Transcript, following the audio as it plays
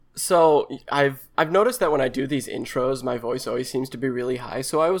So I've noticed that when I do these intros, my voice always seems to be really high.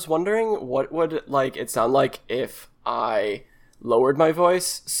 So I was wondering what would it sound like if I lowered my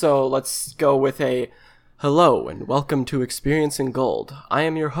voice. So let's go with a hello and welcome to Experiencing Gold. I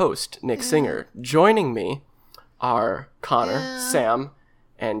am your host, Nick Singer. Joining me are Connor, Sam,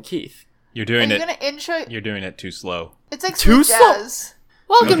 and Keith. You're doing gonna intro? You're doing it too slow. It's like Too smooth jazz.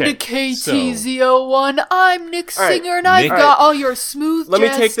 Welcome Okay, to KTZO1. I'm Nick All right, Singer, and I've Nick- got all your smooth Let me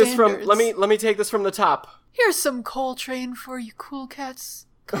jazz take this standards. from let me take this from the top. Here's some Coltrane for you cool cats.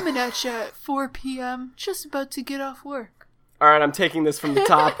 Coming at you at 4 p.m. Just about to get off work. All right, I'm taking this from the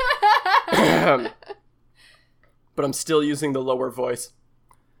top. But I'm still using the lower voice.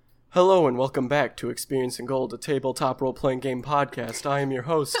 Hello and welcome back to Experiencing Gold, a tabletop role-playing game podcast. I am your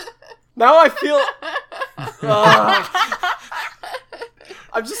host. Now I feel...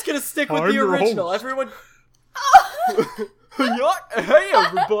 I'm just gonna stick with I'm the your original. host. Everyone... Hey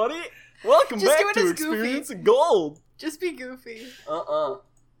everybody! Welcome Just do back it to as Goofy. Experiencing Gold! Just be goofy. Uh-uh.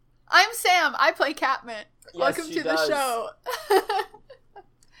 I'm Sam. I play Catmint. Welcome she to does. the show.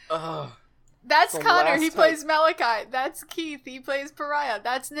 Ugh. That's The Connor. last He time- plays Malachi. That's Keith. He plays Pariah.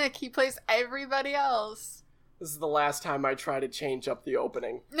 That's Nick. He plays everybody else. This is the last time I try to change up the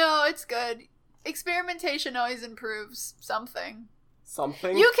opening. No, it's good. Experimentation always improves something.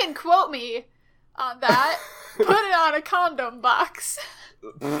 Something? You can quote me on that. Put it on a condom box.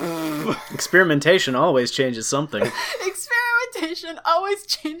 Experimentation always changes something. Experimentation always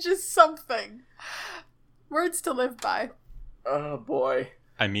changes something. Words to live by. Oh boy.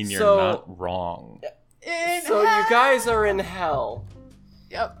 I mean, you're So- not wrong. In So hell. you guys are in hell.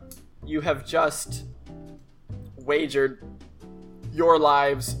 Yep. You have just wagered your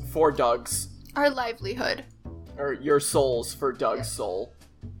lives for Doug's, Our livelihood. or your souls for Doug's soul,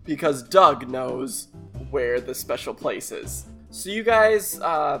 because Doug knows where the special place is. So you guys,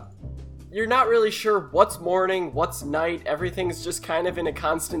 you're not really sure what's morning, what's night. Everything's just kind of in a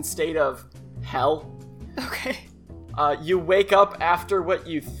constant state of hell. Okay. You wake up after what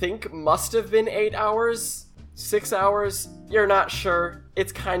you think must have been 8 hours, 6 hours. You're not sure.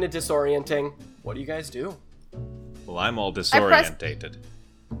 It's kind of disorienting. What do you guys do? Well, I'm all disorientated.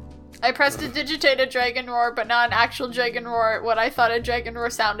 I pressed to digitate a dragon roar, but not an actual dragon roar, what I thought a dragon roar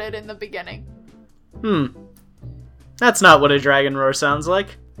sounded in the beginning. That's not what a dragon roar sounds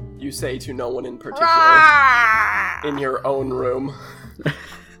like. You say to no one in particular. Rah! In your own room.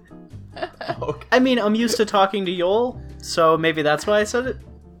 Okay. I mean, I'm used to talking to Yol, so maybe that's why I said it.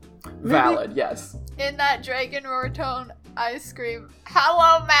 Valid, yes. In that dragon roar tone, I scream,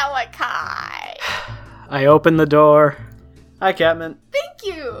 "Hello, Malachi!" I open the door. Hi, Catmint. Thank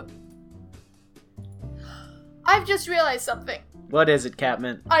you! I've just realized something. What is it,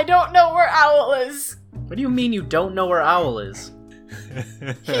 Catmint? I don't know where Owl is. What do you mean you don't know where Owl is?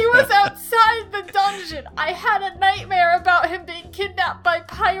 He was outside the dungeon. I had a nightmare about him being kidnapped by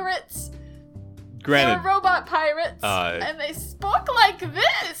pirates. They were Granted, robot pirates, and they spoke like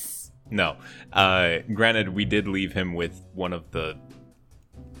this. no. Granted, we did leave him with one of the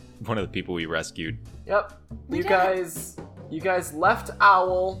people we rescued. Yep. We You did. guys left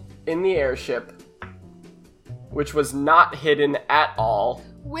Owl in the airship, which was not hidden at all.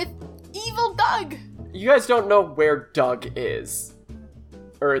 With evil Doug. You guys don't know where Doug is.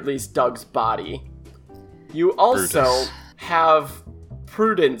 Or at least Doug's body. You also Brutus. have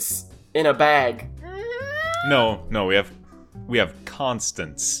Prudence in a bag. No, we have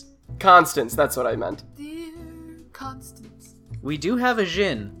Constance. Constance, that's what I meant. Dear Constance. We do have a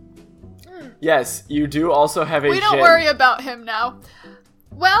Jin. Yes, you do also have a We don't Jinn. worry about him now.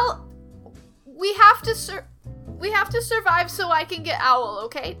 Well, we have to survive so I can get Owl,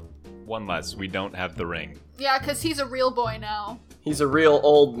 okay? One less, we don't have the ring. Yeah, because he's a real boy now. He's a real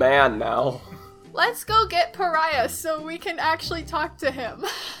old man now. Let's go get Pariah so we can actually talk to him.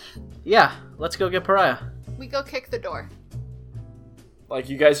 Yeah, let's go get Pariah. We go kick the door. Like,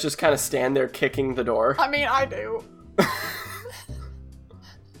 you guys just kind of stand there kicking the door. I mean, I do.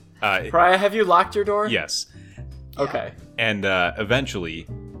 Pariah, have you locked your door? Yes. Okay. And eventually,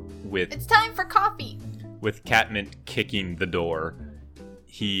 It's time for coffee. with Catmint kicking the door,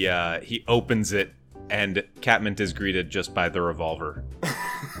 he opens it, and Catmint is greeted just by the revolver.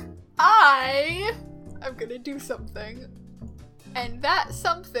 I'm gonna do something. And that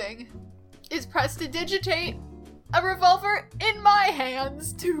something is press to digitate a revolver in my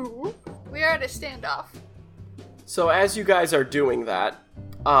hands, too. We are at a standoff. So as you guys are doing that,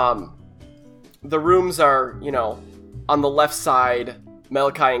 the rooms are, on the left side,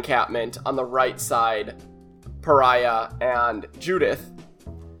 Malachi and Catmint, on the right side, Pariah and Judith.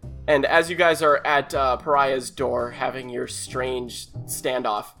 And as you guys are at Pariah's door having your strange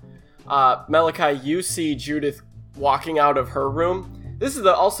standoff, Malachi, you see Judith walking out of her room. This is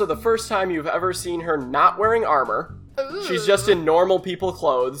also the first time you've ever seen her not wearing armor. Ooh. She's just in normal people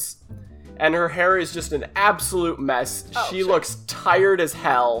clothes, and her hair is just an absolute mess. Oh, She sure. looks tired as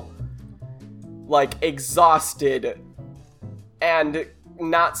hell, like exhausted, and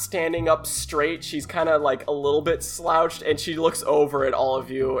not standing up straight. She's kind of like a little bit slouched, and she looks over at all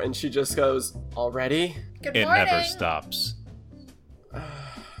of you, and she just goes, "Already?" Good It morning. never stops.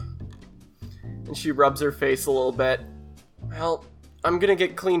 And she rubs her face a little bit. Well, I'm gonna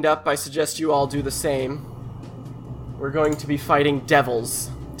get cleaned up. I suggest you all do the same. We're going to be fighting devils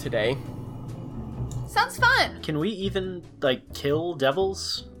today. Sounds fun. Can we even, like, kill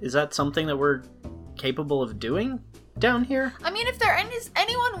devils? Is that something that we're capable of doing down here? I mean, if there is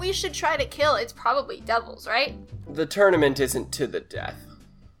anyone we should try to kill, it's probably devils, right? The tournament isn't to the death.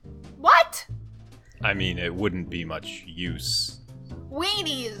 What? I mean, it wouldn't be much use.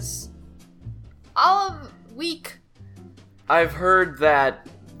 Weenies. All of week. I've heard that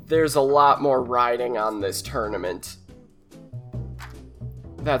there's a lot more riding on this tournament.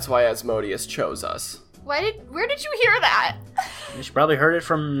 That's why Asmodeus chose us. Where did you hear that? You should probably heard it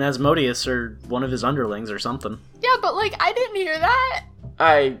from Asmodeus or one of his underlings or something. Yeah, but like, I didn't hear that.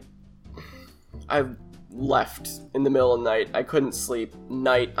 I left in the middle of the night. I couldn't sleep.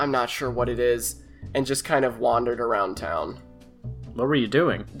 Night, I'm not sure what it is, and just kind of wandered around town, What were you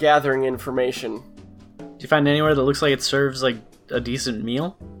doing? gathering information. Do you find anywhere that looks like it serves, like, a decent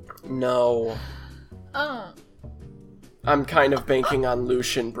meal? No, Oh. I'm kind of banking on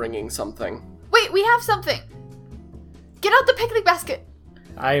Lucian bringing something. Wait, we have something. Get out the picnic basket.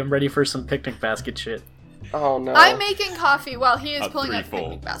 I am ready for some picnic basket shit. Oh no. I'm making coffee while he is A pulling out the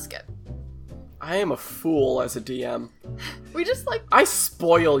threefold. picnic basket. I am a fool as a DM. We just like, I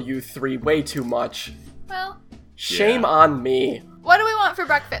spoil you three way too much. well, Shame Yeah. on me. what do we want for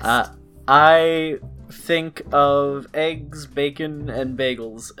breakfast? I think of eggs, bacon, and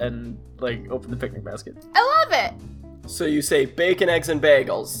bagels, and, like, open the picnic basket. I love it. So you say bacon, eggs, and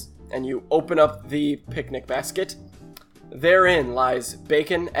bagels, and you open up the picnic basket. Therein lies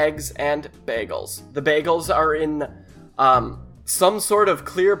bacon, eggs, and bagels. The bagels are in some sort of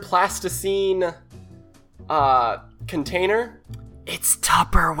clear plasticine container. It's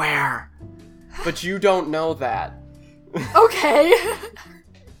Tupperware. But you don't know that. Okay.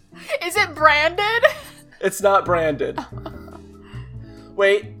 Is it branded? It's not branded.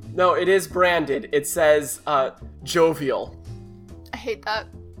 Wait, no, it is branded. It says jovial. I hate that.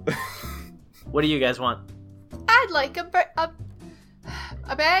 What do you guys want? I'd like a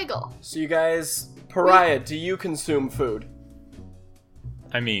bagel. So you guys, Pariah, do you consume food?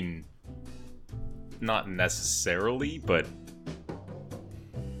 I mean, not necessarily, but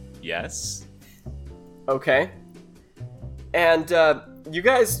yes. Okay. And you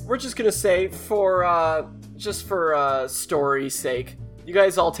guys, we're just gonna say for story's sake, you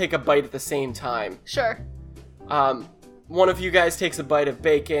guys all take a bite at the same time. Sure. One of you guys takes a bite of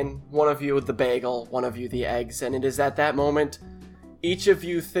bacon, one of you with the bagel, one of you the eggs, and it is at that moment each of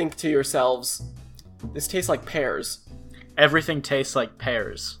you think to yourselves, this tastes like pears. Everything tastes like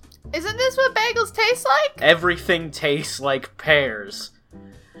pears. Isn't this what bagels taste like? Everything tastes like pears.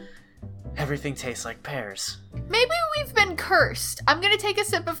 Everything tastes like pears. Maybe we've been cursed. I'm gonna take a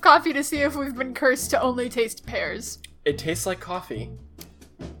sip of coffee to see if we've been cursed to only taste pears. It tastes like coffee.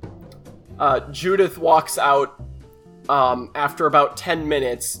 Judith walks out after about 10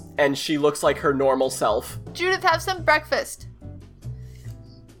 minutes, and she looks like her normal self. Judith, have some breakfast.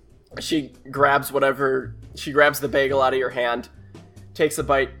 She grabs the bagel out of your hand, takes a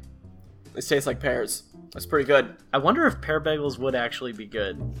bite. This tastes like pears. That's pretty good. I wonder if pear bagels would actually be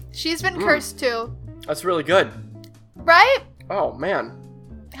good. She's been cursed too. That's really good. Right? Oh, man.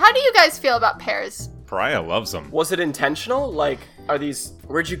 How do you guys feel about pears? Pariah loves them. Was it intentional? Like,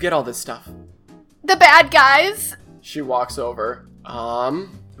 where'd you get all this stuff? The bad guys? She walks over.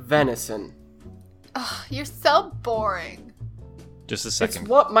 Venison. Ugh, you're so boring. Just a It's second.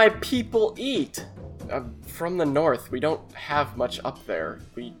 what my people eat. From the north, we don't have much up there.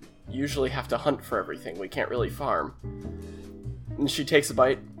 We usually have to hunt for everything. We can't really farm. And she takes a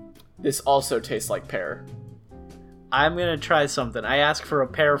bite. This also tastes like pear. I'm gonna try something. I ask for a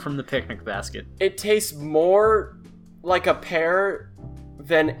pear from the picnic basket. It tastes more like a pear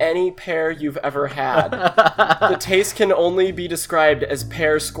than any pear you've ever had. The taste can only be described as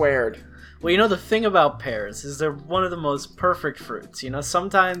pear squared. Well, you know, the thing about pears is they're one of the most perfect fruits. You know,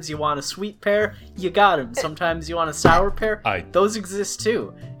 sometimes you want a sweet pear, you got them. Sometimes you want a sour pear, those exist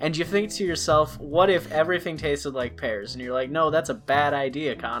too. And you think to yourself, what if everything tasted like pears? And you're like, no, that's a bad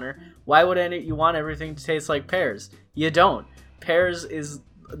idea, Connor. Why would you want everything to taste like pears? You don't. Pears is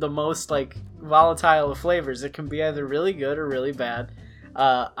the most like volatile of flavors. It can be either really good or really bad.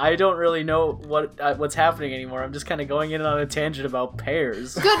 I don't really know what's happening anymore. I'm just kind of going in on a tangent about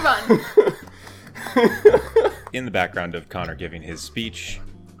pears. Good run. In the background of Connor giving his speech,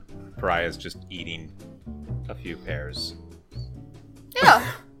 Pariah's just eating a few pears. Yeah.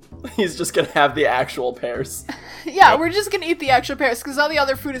 He's just gonna have the actual pears. Yeah, Yep. we're just gonna eat the actual pears because all the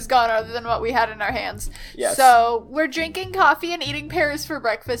other food is gone other than what we had in our hands. Yes. So we're drinking coffee and eating pears for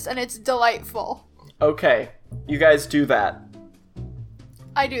breakfast, and it's delightful. Okay, you guys do that.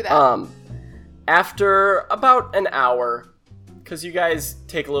 I do that. After about an hour, because you guys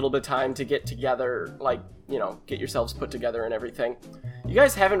take a little bit of time to get together, like, you know, get yourselves put together and everything. You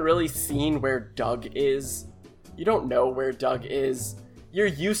guys haven't really seen where Doug is. You don't know where Doug is. You're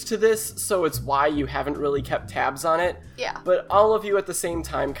used to this, so it's why you haven't really kept tabs on it. Yeah. But all of you at the same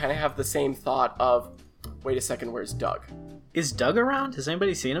time kind of have the same thought of, wait a second, where's Doug? Is Doug around? Has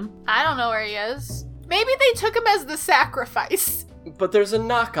anybody seen him? I don't know where he is. Maybe they took him as the sacrifice. But there's a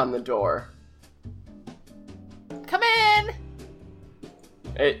knock on the door. Come in.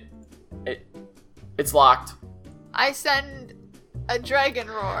 It's locked. I send a dragon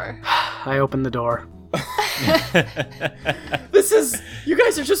roar. I open the door. You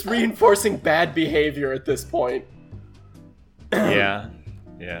guys are just reinforcing bad behavior at this point. Yeah.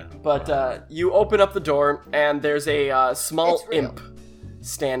 But you open up the door, and there's a small It's real. imp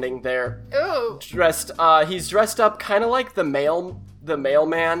standing there. Ooh. He's dressed up kind of like the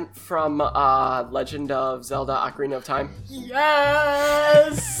mailman from Legend of Zelda: Ocarina of Time.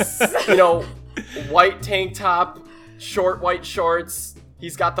 Yes. You know, white tank top, short white shorts.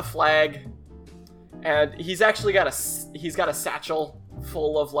 He's got the flag, and he's actually got a satchel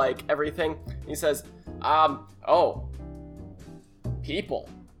full of like everything. He says, "Oh, people.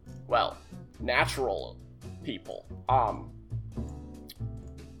 Well, natural people.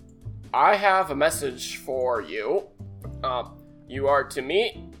 I have a message for you. You are to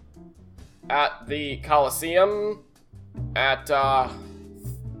meet at the Coliseum at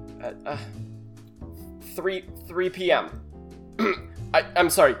 3 p.m. I'm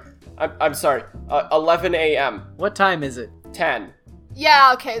sorry. 11 a.m. What time is it? 10.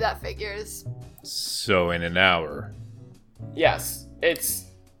 Yeah, okay, that figures. So in an hour. Yes,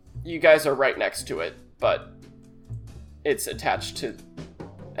 you guys are right next to it, but it's attached to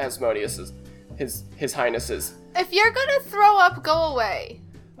Asmodeus's, his highness's. If you're gonna throw up, go away.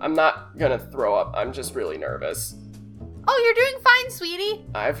 I'm not gonna throw up, I'm just really nervous. Oh, you're doing fine, sweetie.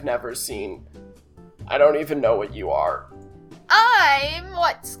 I don't even know what you are. I'm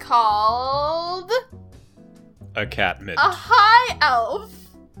what's called A catmint. a high elf.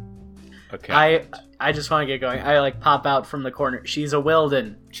 A catmint. I just want to get going. I like pop out from the corner. She's a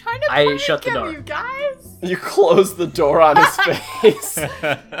Wilden. Trying to I prank shut the him, door. you guys. You close the door on his face.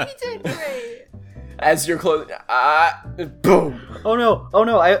 He did great. As you're closing, boom. Oh no! I'm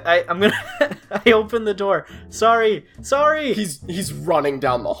gonna. I open the door. Sorry. He's running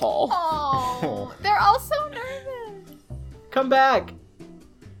down the hall. Oh, they're all so nervous. Come back.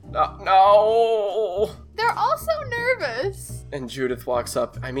 No. They're all so nervous. And Judith walks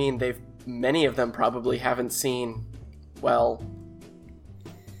up. I mean, many of them probably haven't seen, well,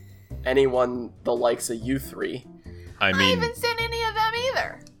 anyone the likes of you three. I mean, haven't seen any of them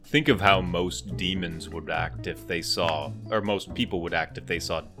either. think of how most demons would act if they saw, or most people would act if they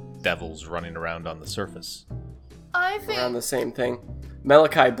saw devils running around on the surface. I think Around the same thing.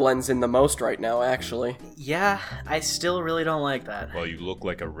 Malachi blends in the most right now, actually. Yeah, I still really don't like that. Well, you look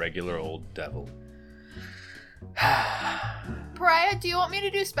like a regular old devil. Pariah, do you want me to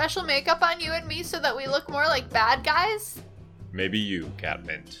do special makeup on you and me so that we look more like bad guys? Maybe you,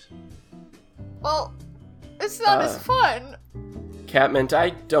 Catmint. Well, it's not as fun. Catmint,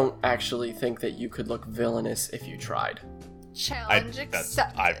 I don't actually think that you could look villainous if you tried. Challenge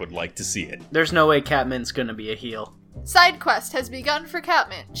accepted. I would like to see it. There's no way Catmint's gonna be a heel. Side quest has begun for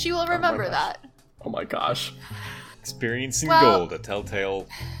Catmint. She will remember gosh. that. Oh my gosh. Experiencing Well- Gold, a Telltale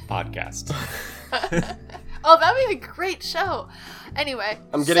podcast. Oh, that'd be a great show. Anyway,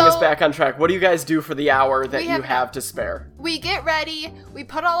 I'm getting us back on track. What do you guys do for the hour that We you have- have to spare? We get ready, we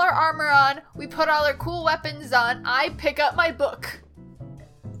put all our armor on, we put all our cool weapons on, I pick up my book.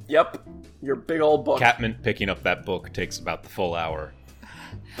 Yep. Your big old book. Catmint picking up that book takes about the full hour.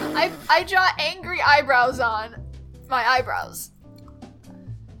 I draw angry eyebrows on my eyebrows.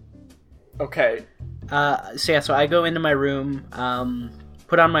 Okay. So I go into my room,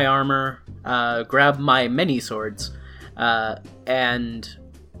 put on my armor, grab my many swords, and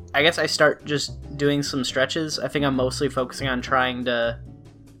I guess I start just doing some stretches. I think I'm mostly focusing on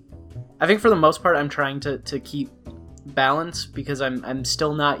I think for the most part I'm trying to keep balance because I'm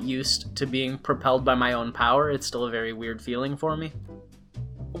still not used to being propelled by my own power. It's still a very weird feeling for me.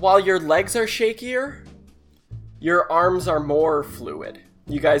 While your legs are shakier, your arms are more fluid.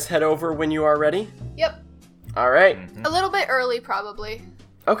 You guys head over when you are ready? Yep. All right. A little bit early, probably.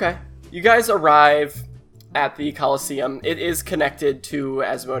 Okay. You guys arrive at the Colosseum. It is connected to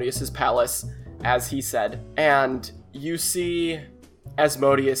Asmodeus' palace, as he said. And you see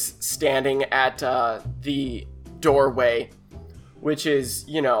Asmodeus standing at the doorway, which is,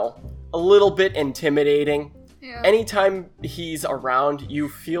 a little bit intimidating. Yeah. Anytime he's around, you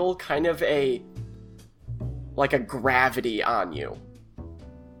feel kind of a gravity on you.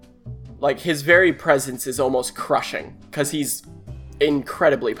 Like, his very presence is almost crushing, because he's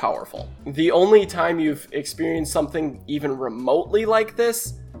incredibly powerful. The only time you've experienced something even remotely like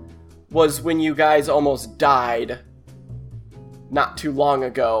this was when you guys almost died not too long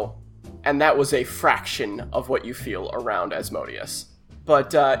ago, and that was a fraction of what you feel around Asmodeus.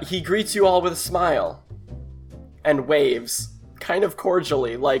 But he greets you all with a smile and waves, kind of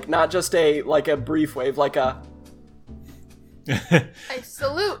cordially, like not just a brief wave, like a... I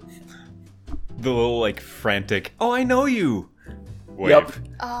salute. The little, frantic, "Oh, I know you!" wave. Yep.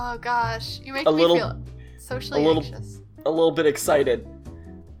 Oh, gosh. You make A me little- feel socially a little- anxious. a little bit excited.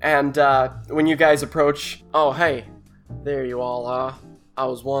 And when you guys approach, "Oh, hey, there you all are. I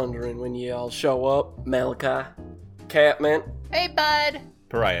was wondering when you all show up. Malachi, Catmint, Hey, bud.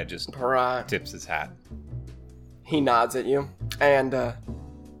 Pariah just Pariah." tips his hat. He nods at you. And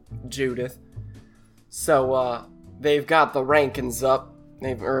Judith. So, they've got the rankings up.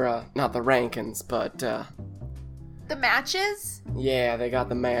 Not the rankings, but, The matches? yeah, they got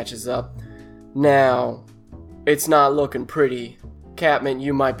the matches up. Now, it's not looking pretty. Catmint,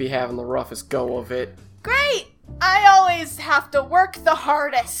 you might be having the roughest go of it. Great! I always have to work the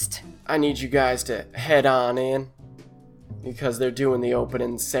hardest. I need you guys to head on in, because they're doing the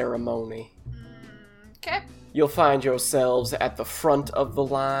opening ceremony. Okay. You'll find yourselves at the front of the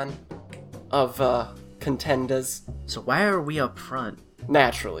line of contenders. So why are we up front?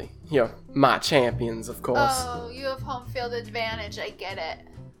 Naturally, you're my champions, of course. Oh, you have home field advantage. I get it.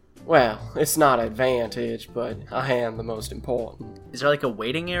 Well, it's not advantage, but I am the most important. Is there like a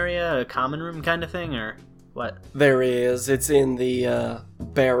waiting area, a common room kind of thing, or what? There is. It's in the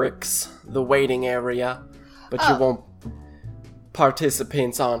barracks, the waiting area, but you Oh. won't.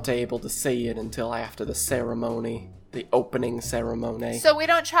 Participants aren't able to see it until after the ceremony, the opening ceremony. So we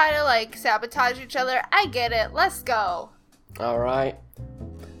don't try to, sabotage each other. I get it. Let's go. All right.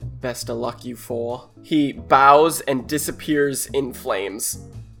 Best of luck, you four. He bows and disappears in flames.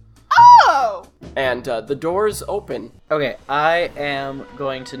 Oh! And the doors open. Okay, I am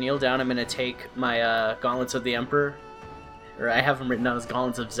going to kneel down. I'm going to take my Gauntlets of the Emperor. Or I have them written down as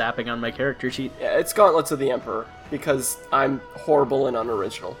Gauntlets of Zapping on my character sheet. Yeah, it's Gauntlets of the Emperor, because I'm horrible and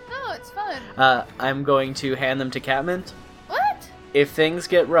unoriginal. No, it's fun. I'm going to hand them to Catmint. What? If things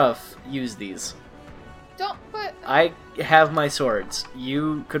get rough, use these. Don't put... I have my swords.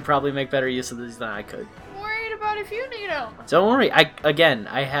 You could probably make better use of these than I could. I'm worried about if you need them. Don't worry.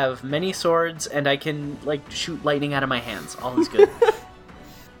 I have many swords, and I can, shoot lightning out of my hands. All is good.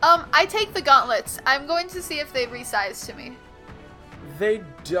 I take the gauntlets. I'm going to see if they resize to me. They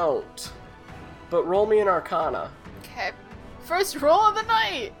don't. But roll me an Arcana. Okay. First roll of the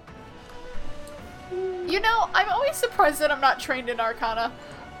night. I'm always surprised that I'm not trained in Arcana.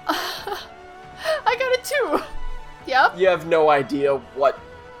 I got a 2. Yep. You have no idea what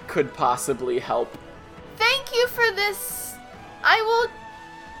could possibly help. Thank you for this. I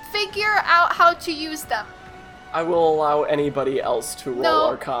will figure out how to use them. I will allow anybody else to roll No.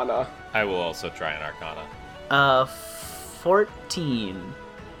 Arcana. I will also try an Arcana. 14.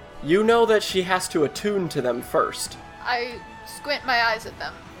 You know that she has to attune to them first. I squint my eyes at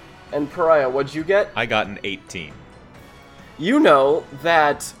them. And Pariah, what'd you get? I got an 18. You know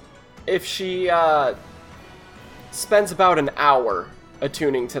that if she spends about an hour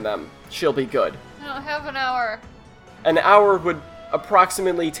attuning to them, she'll be good. I don't have an hour. An hour would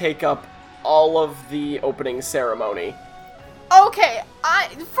approximately take up all of the opening ceremony. Okay,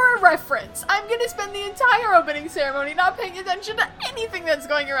 for reference, I'm gonna spend the entire opening ceremony not paying attention to anything that's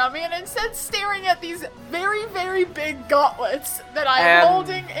going around me and instead staring at these very, very big gauntlets that I'm And-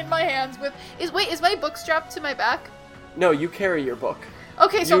 holding in my hands with... Is my book strapped to my back? No, you carry your book.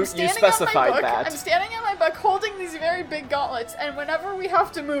 Okay, so You- I'm standing you on my specified book. that. I'm standing on my book holding these very big gauntlets, and whenever we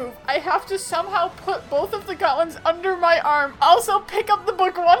have to move, I have to somehow put both of the gauntlets under my arm, also pick up the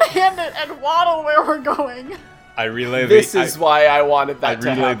book one-handed and waddle where we're going. I relay This is why I wanted I that to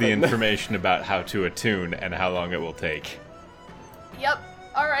relay happen. the information about how to attune and how long it will take. Yep.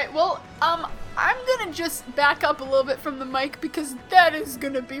 Alright, well, I'm gonna just back up a little bit from the mic because that is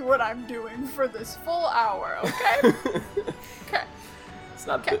gonna be what I'm doing for this full hour, okay? Okay. It's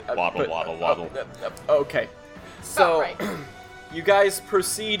not Okay. Waddle. Okay. So, right. you guys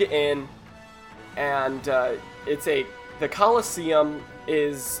proceed in, and the Colosseum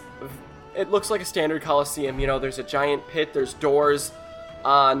is, it looks like a standard Colosseum. You know, there's a giant pit, there's doors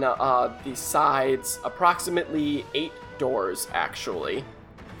on the sides, approximately 8 doors, actually.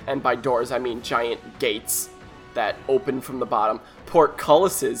 And by doors, I mean giant gates that open from the bottom.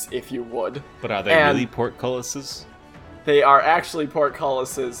 Portcullises, if you would. But are they really portcullises? They are actually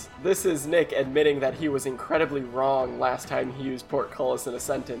portcullises. This is Nick admitting that he was incredibly wrong last time he used portcullis in a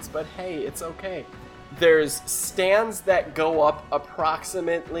sentence, but hey, it's okay. There's stands that go up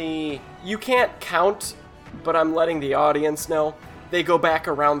approximately... You can't count, but I'm letting the audience know. They go back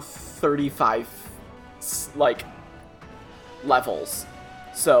around 35, levels.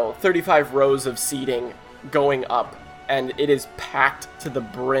 So, 35 rows of seating going up, and it is packed to the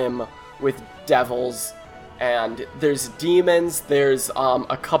brim with devils, and there's demons, there's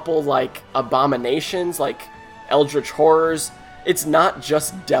a couple, abominations, eldritch horrors. It's not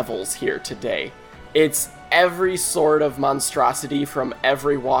just devils here today. It's every sort of monstrosity from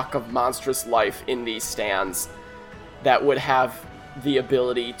every walk of monstrous life in these stands that would have the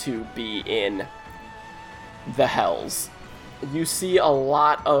ability to be in the hells. You see a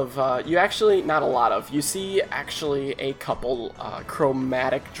lot of, you see actually a couple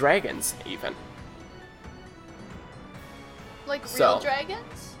chromatic dragons, even. Like real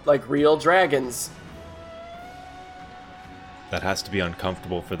dragons? Like real dragons. That has to be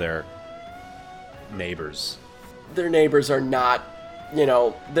uncomfortable for their neighbors. Their neighbors are not,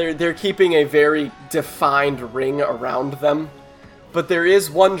 they're keeping a very defined ring around them. But there is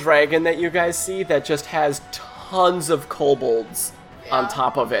one dragon that you guys see that just has tons of kobolds on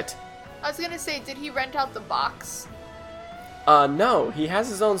top of it. I was gonna say, did he rent out the box? No, he has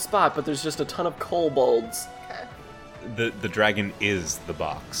his own spot, but there's just a ton of kobolds. Okay. The dragon is the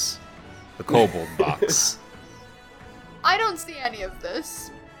box. The kobold box. I don't see any of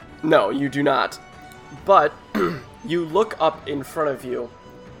this. No, you do not. But you look up in front of you,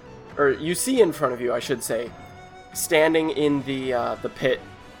 or you see in front of you, I should say, standing in the pit,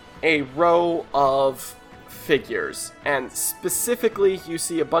 a row of figures, and specifically you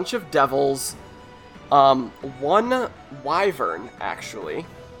see a bunch of devils, one wyvern actually,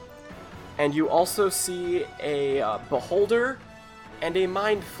 and you also see a beholder and a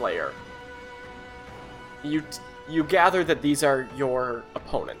mind flayer. You gather that these are your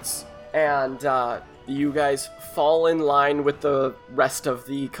opponents, and you guys fall in line with the rest of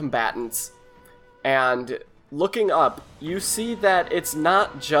the combatants, and looking up, you see that it's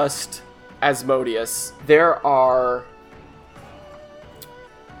not just Asmodeus. There are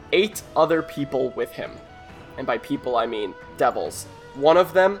 8 other people with him. And by people, I mean devils. One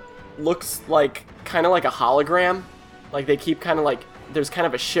of them looks kind of like a hologram. Like they keep there's kind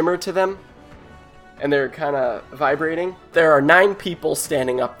of a shimmer to them. And they're kind of vibrating. There are 9 people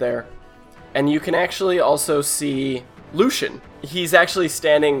standing up there. And you can actually also see Lucian. He's actually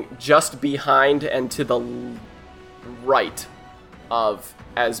standing just behind and to the right of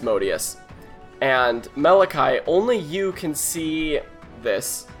Asmodeus. And Malachi, only you can see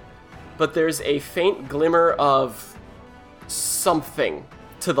this, but there's a faint glimmer of something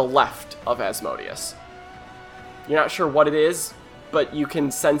to the left of Asmodeus. You're not sure what it is, but you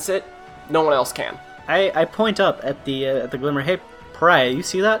can sense it. No one else can. I point up at the glimmer. Hey, Pariah, you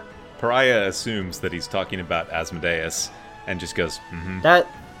see that? Pariah assumes that he's talking about Asmodeus and just goes, mm-hmm.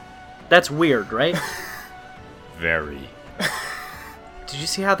 That's weird, right? Very. Did you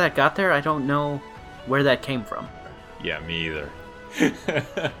see how that got there? I don't know where that came from. Yeah, me either.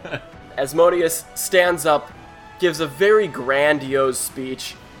 Asmodeus stands up, gives a very grandiose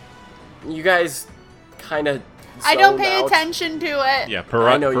speech. You guys kind of I don't pay attention to it. Yeah,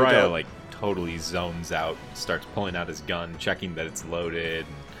 Pariah totally zones out, starts pulling out his gun, checking that it's loaded,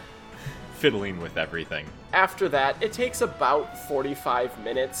 and fiddling with everything. After that, it takes about 45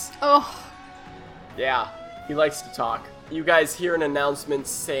 minutes. Oh. Yeah, he likes to talk. You guys hear an announcement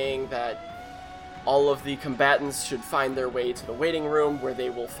saying that all of the combatants should find their way to the waiting room where they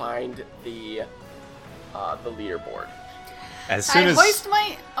will find the leaderboard.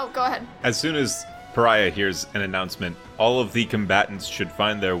 Go ahead. As soon as Pariah hears an announcement, all of the combatants should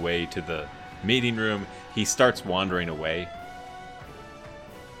find their way to the meeting room, he starts wandering away.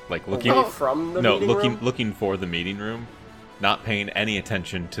 Looking for the meeting room, not paying any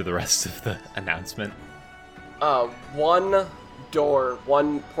attention to the rest of the announcement. One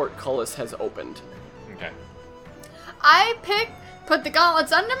portcullis has opened. Okay. I pick put the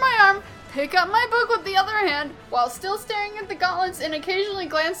gauntlets under my arm, pick up my book with the other hand, while still staring at the gauntlets and occasionally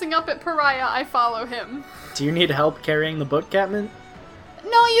glancing up at Pariah, I follow him. Do you need help carrying the book, Catmint?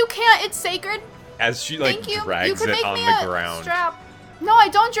 No, you can't. It's sacred. As she Thank you. drags You could it make on me the a ground. strap. No, I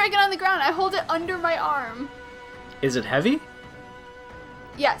don't drag it on the ground. I hold it under my arm. Is it heavy?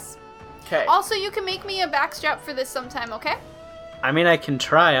 Yes. Okay. Also, you can make me a backstrap for this sometime, okay? I mean, I can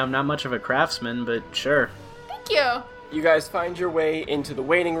try. I'm not much of a craftsman, but sure. Thank you. You guys find your way into the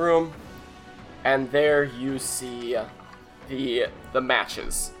waiting room, and there you see the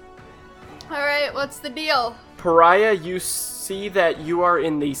matches. All right, what's the deal? Pariah, you see that you are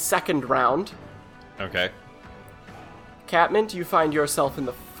in the second round. Okay. Catmint, you find yourself in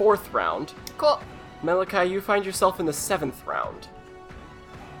the 4th round. Cool. Malachi, you find yourself in the 7th round.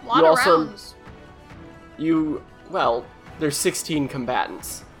 A lot You of also- rounds. There's 16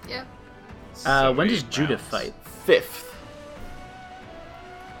 combatants. Yeah. When does Sweet Judith rounds. fight? 5th.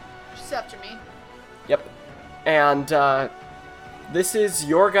 She's after me. Yep. And this is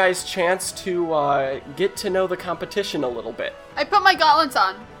your guys' chance to get to know the competition a little bit. I put my gauntlets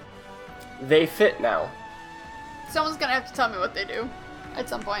on. They fit now. Someone's gonna have to tell me what they do at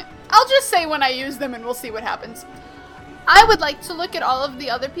some point. I'll just say when I use them and we'll see what happens. I would like to look at all of the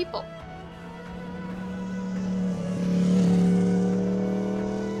other people.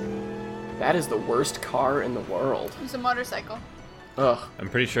 That is the worst car in the world. It's a motorcycle. Ugh. I'm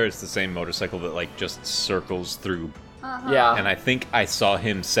pretty sure it's the same motorcycle that just circles through. Yeah. And I think I saw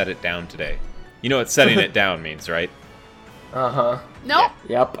him set it down today. You know what setting it down means, right? Uh-huh. Nope.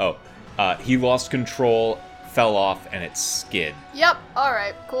 Yep. Oh, he lost control, fell off, and it skid. Yep.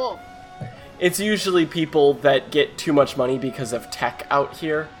 Alright, cool. It's usually people that get too much money because of tech out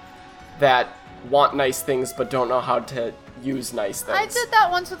here that want nice things but don't know how to use nice things. I did that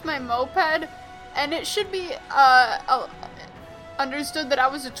once with my moped, and it should be understood that I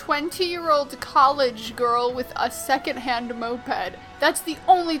was a 20-year-old college girl with a second-hand moped. That's the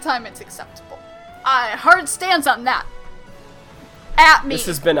only time it's acceptable. Hard stance on that. At me. This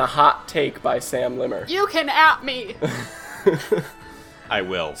has been a hot take by Sam Limmer. You can at me. I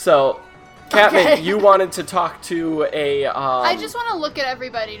will. So, Catmint, Okay. you wanted to talk to a I just want to look at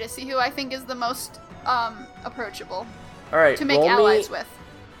everybody to see who I think is the most approachable all right, to make roll allies me... with.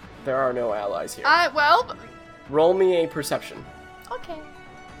 There are no allies here. Well, Roll me a perception, okay.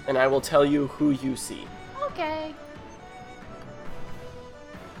 and I will tell you who you see. Okay.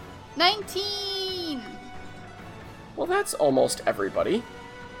 19! Well, that's almost everybody.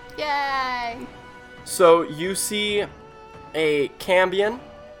 Yay! So you see a Cambion.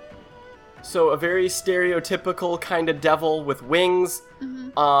 So a very stereotypical kind of devil with wings.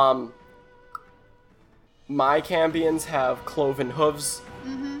 My Cambions have cloven hooves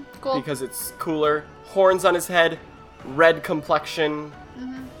Cool. because it's cooler. Horns on his head, red complexion,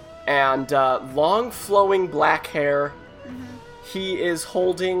 and long flowing black hair. He is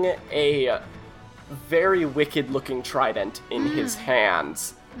holding a very wicked looking trident in his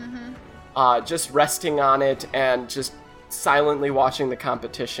hands. Just resting on it and just silently watching the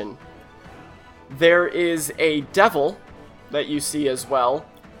competition. There is a devil that you see as well,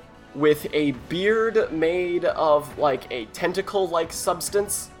 with a beard made of like a tentacle-like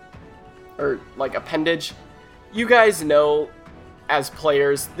substance, or like appendage. You guys know, as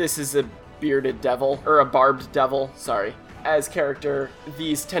players, this is a bearded devil, or a barbed devil, sorry. As character,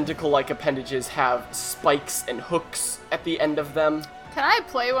 these tentacle-like appendages have spikes and hooks at the end of them. Can I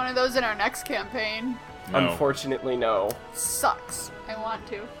play one of those in our next campaign? No. Unfortunately, no. Sucks. I want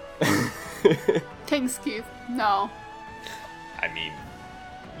to. King's Keith. No. I mean,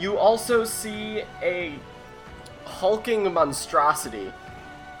 You also see a hulking monstrosity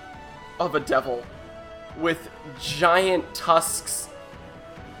of a devil with giant tusks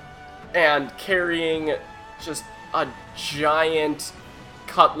and carrying just a giant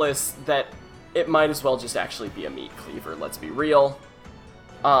cutlass that it might as well just actually be a meat cleaver, let's be real.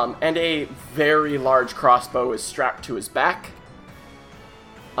 And a very large crossbow is strapped to his back.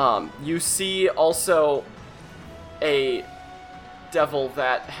 You see also a devil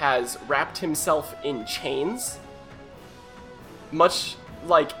that has wrapped himself in chains, much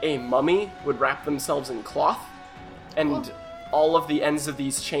like a mummy would wrap themselves in cloth, and all of the ends of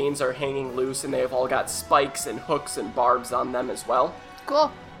these chains are hanging loose, and they have all got spikes and hooks and barbs on them as well.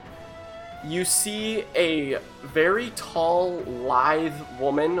 Cool. You see a very tall, lithe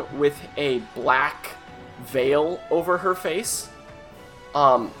woman with a black veil over her face,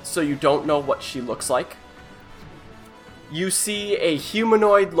 so you don't know what she looks like. You see a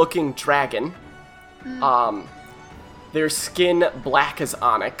humanoid-looking dragon. Their skin black as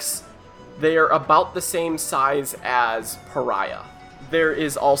onyx. They are about the same size as Pariah. There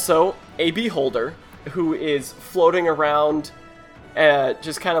is also a beholder who is floating around,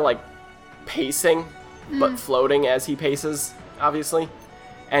 just kind of like pacing, but floating as he paces, obviously.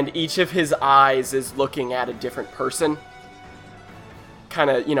 And each of his eyes is looking at a different person. Kind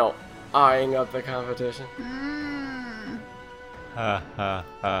of, eyeing up the competition. Ha ha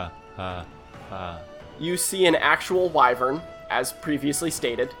ha ha ha. You see an actual wyvern, as previously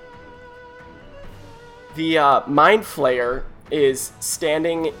stated. The Mind Flayer is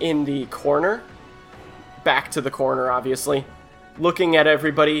standing in the corner, back to the corner, obviously, looking at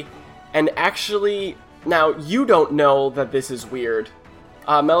everybody, and actually, now, you don't know that this is weird.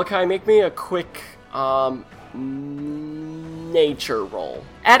 Malachi, make me a quick, nature roll.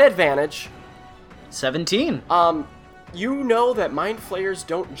 At advantage. 17. You know that Mind Flayers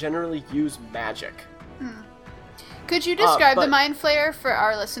don't generally use magic. Could you describe but- the Mind Flayer for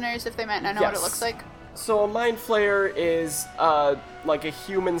our listeners if they might not know what it Yes. looks like? So a Mind Flayer is, like a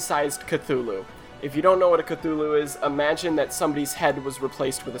human-sized Cthulhu. If you don't know what a Cthulhu is, imagine that somebody's head was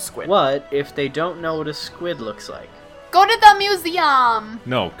replaced with a squid. What if they don't know what a squid looks like? Go to the museum!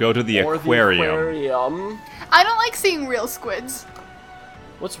 No, go to the Or aquarium. the aquarium. I don't like seeing real squids.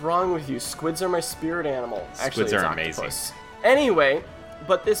 What's wrong with you? Squids are my spirit animal. Actually, Squids it's are octopus. Anyway,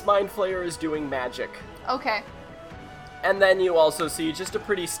 but this Mind Flayer is doing magic. Okay. And then you also see just a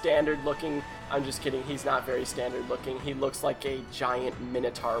pretty standard-looking... I'm just kidding, he's not very standard-looking. He looks like a giant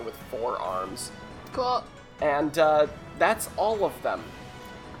minotaur with 4 arms. Cool. And that's all of them.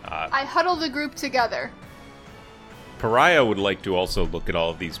 I huddle the group together. Pariah would like to also look at all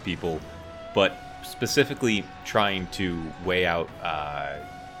of these people, but specifically trying to weigh out,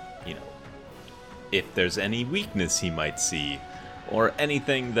 if there's any weakness he might see, or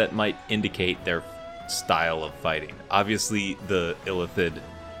anything that might indicate their style of fighting. Obviously, the Illithid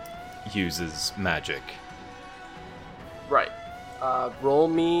uses magic. Right. Roll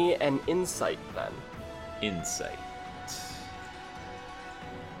me an insight, then. Insight.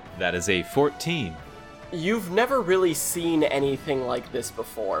 That is a 14. You've never really seen anything like this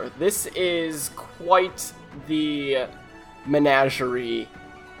before. This is quite the menagerie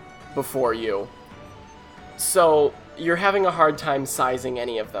before you. So, you're having a hard time sizing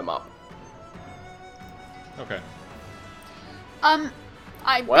any of them up. Okay.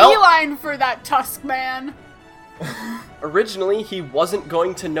 I Well- beeline for that tusk man. Originally, he wasn't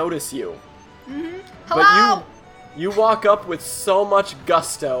going to notice you. Hello? But you walk up with so much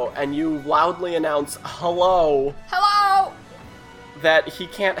gusto, and you loudly announce, "Hello," Hello? that he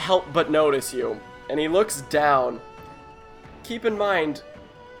can't help but notice you. And he looks down. Keep in mind,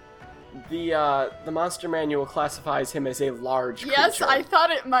 the monster manual classifies him as a large Yes, creature. I thought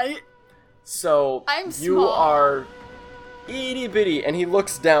it might. So I'm you small. are itty bitty, and he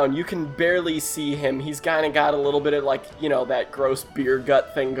looks down. You can barely see him. He's kind of got a little bit of that gross beer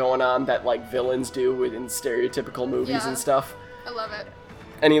gut thing going on that villains do in stereotypical movies Yeah. and stuff. I love it.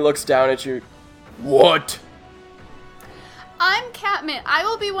 And he looks down at you. What? I'm Catman. I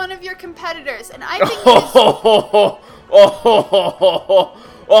will be one of your competitors, and I think it is...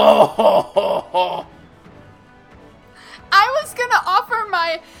 I was gonna offer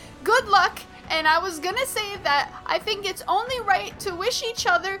my good luck, and I was gonna say that I think it's only right to wish each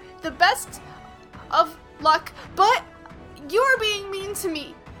other the best of luck, but you're being mean to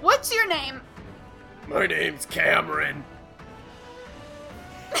me. What's your name? My name's Cameron.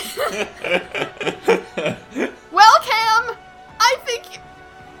 Well, Cam, I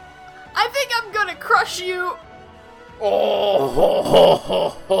think I'm gonna crush you.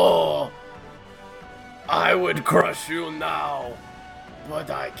 I would crush you now, but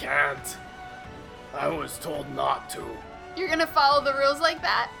I can't. I was told not to. You're gonna follow the rules like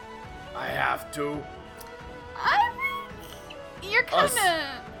that? I have to. I think you're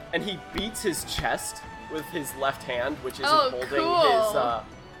kinda... And he beats his chest with his left hand, which isn't Oh,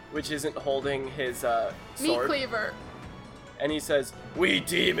 holding his Meat sword. cleaver. And he says, "We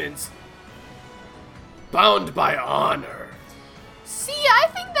demons, bound by honor." See, I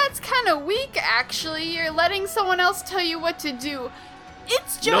think that's kind of weak, actually. You're letting someone else tell you what to do.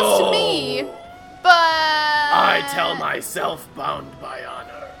 It's just me, but... I tell myself bound by honor.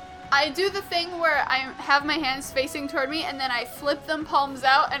 I do the thing where I have my hands facing toward me, and then I flip them palms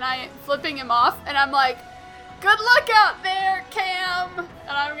out, and I'm flipping him off, and I'm like, "Good luck out there, Cam!" And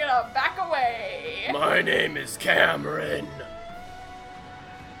I'm gonna back away. My name is Cameron.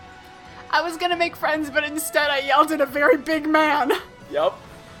 I was gonna make friends, but instead I yelled at a very big man. Yup.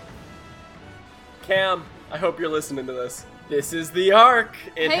 Cam, I hope you're listening to this. This is the arc.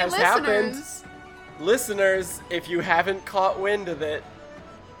 It Hey, has listeners. happened. Listeners, if you haven't caught wind of it,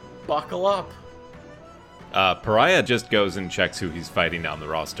 Buckle up. Pariah just goes and checks who he's fighting on the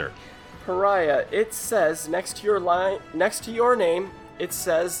roster. Pariah, it says next to your name, it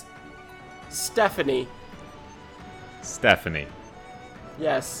says Stephanie. Stephanie.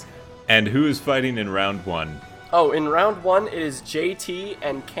 Yes. And who is fighting in round 1? Oh, in round 1, it is JT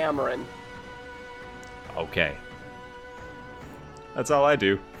and Cameron. Okay. That's all I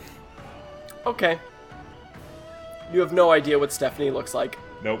do. Okay. You have no idea what Stephanie looks like.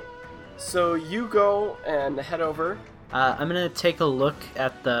 Nope. So you go and head over. I'm gonna take a look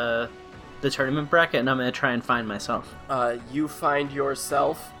at the tournament bracket, and I'm gonna try and find myself. You find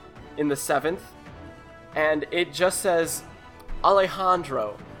yourself in the 7th, and it just says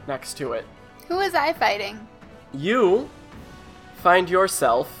Alejandro next to it. Who was I fighting? You find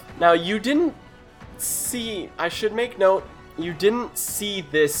yourself... Now, you didn't see... I should make note, you didn't see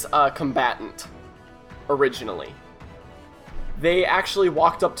this combatant originally. They actually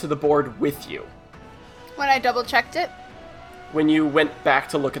walked up to the board with you When I double checked it? when you went back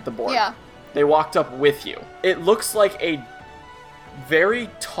to look at the board. Yeah. They walked up with you. It looks like a very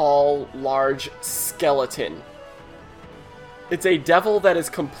tall, large skeleton. It's a devil that is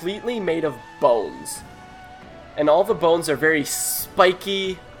completely made of bones. And all the bones are very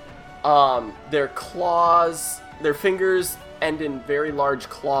spiky. Their claws, their fingers end in very large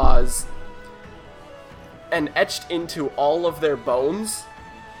claws. And etched into all of their bones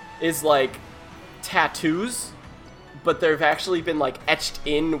is like tattoos, but they've actually been like etched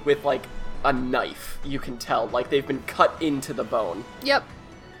in with like a knife. You can tell, like they've been cut into the bone. Yep.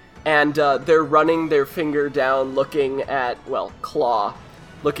 And they're running their finger down, looking at, well, claw,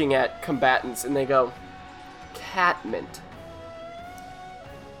 looking at combatants, and they go, Catmint.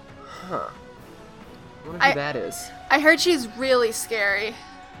 Huh. I wonder who that is. I heard she's really scary.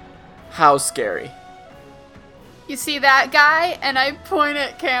 How scary? You see that guy? And I point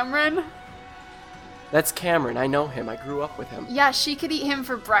at Cameron. That's Cameron. I know him. I grew up with him. Yeah, she could eat him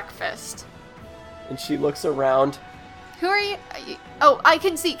for breakfast. And she looks around. Who are you? Oh, I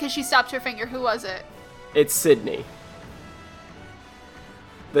can see because she stopped her finger. Who was it? It's Sydney.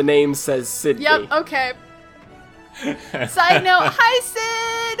 The name says Sydney. Yep, okay. Side note, hi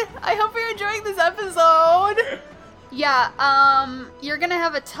Sid! I hope you're enjoying this episode! Yeah, you're gonna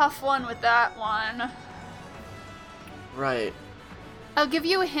have a tough one with that one. Right. I'll give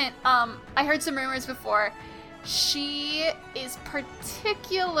you a hint. I heard some rumors before. She is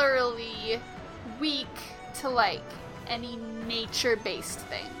particularly weak to, like, any nature-based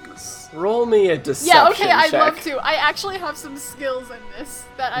things. Roll me a deception Yeah, okay, I'd check. love to. I actually have some skills in this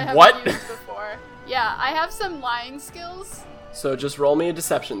that I haven't What? used before. Yeah, I have some lying skills. So just roll me a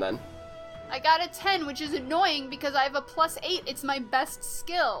deception then. I got a 10, which is annoying because I have a +8. It's my best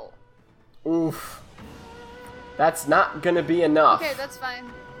skill. Oof. That's not gonna be enough. Okay, that's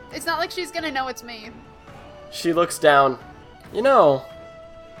fine. It's not like she's gonna know it's me. She looks down. You know,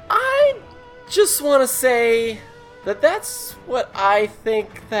 I just want to say that that's what I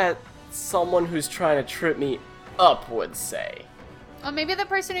think that someone who's trying to trip me up would say. Well, maybe the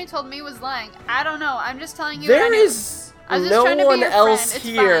person who told me was lying. I don't know. I'm just telling you what I There know. is I was just no trying to be one your else friend. It's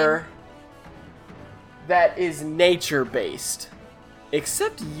here that is nature-based.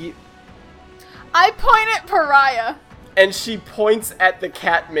 Except you. I point at Pariah. And she points at the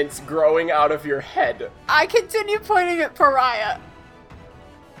cat mints growing out of your head. I continue pointing at Pariah.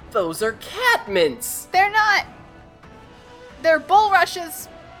 Those are cat mints! They're not. They're bulrushes.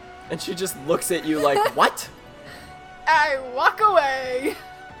 And she just looks at you like, what? I walk away.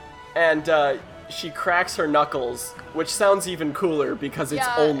 And she cracks her knuckles, which sounds even cooler because it's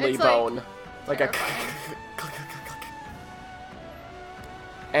Yeah, only it's, like, bone. Like a terrifying.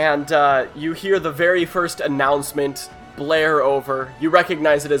 And you hear the very first announcement blare over. You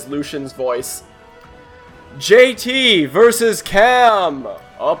recognize it as Lucian's voice. JT versus Cam!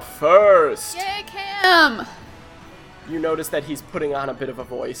 Up first! Yay, Cam! You notice that he's putting on a bit of a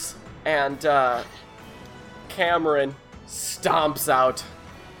voice. And Cameron stomps out,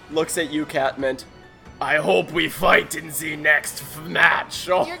 looks at you, Catmint. I hope we fight in the next match.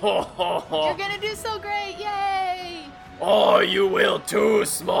 You're gonna do so great, yay! Oh, you will too,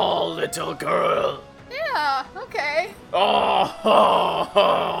 small little girl. Yeah, okay. Oh,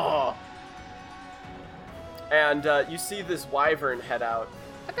 And you see this wyvern head out,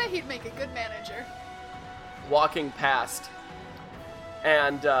 I bet he'd make a good manager. walking past,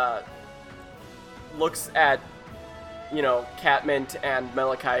 and looks at, you know, Catmint and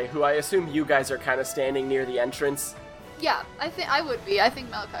Malachi, who I assume you guys are kind of standing near the entrance. Yeah, I think I would be. I think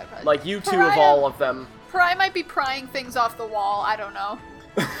Malachi would probably. Like, you two of Pariah- all of them. Pariah might be prying things off the wall. I don't know.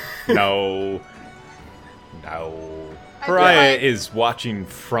 No. No. Pariah is watching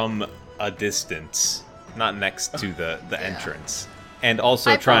from a distance, not next to the entrance, and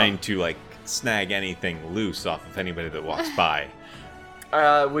also trying to like snag anything loose off of anybody that walks by.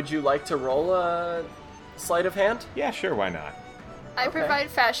 Would you like to roll a sleight of hand? Yeah, sure, why not? I provide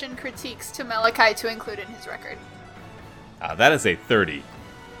fashion critiques to Malachi to include in his record. That is a 30.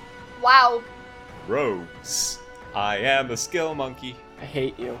 Wow. Rogues. I am the skill monkey. I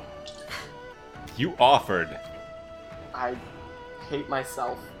hate you. You offered. I hate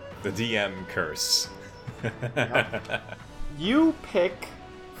myself. The DM curse. Yep. You pick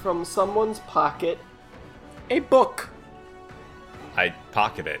from someone's pocket a book. I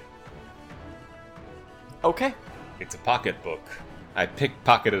pocket it. Okay. It's a pocket book. I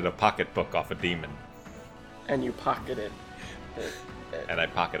pickpocketed a pocketbook off a demon. And you pocketed it. And I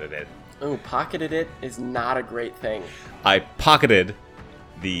pocketed it. Ooh, pocketed it is not a great thing. I pocketed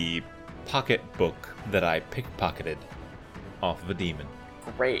the pocketbook that I pickpocketed off of a demon.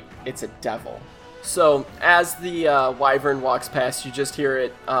 Great. It's a devil. So, as the wyvern walks past, you just hear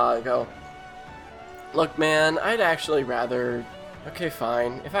it go, "Look, man, I'd actually rather... Okay,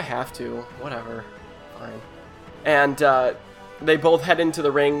 fine. If I have to. Whatever. Fine." And they both head into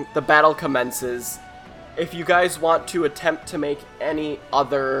the ring. The battle commences. If you guys want to attempt to make any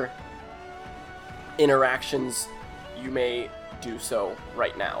other interactions, you may do so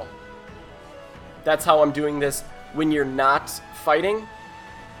right now. That's how I'm doing this. When you're not fighting,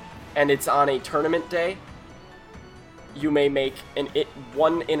 and it's on a tournament day, you may make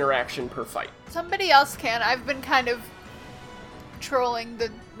one interaction per fight. Somebody else can. I've been kind of trolling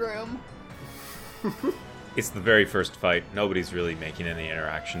the room. It's the very first fight. Nobody's really making any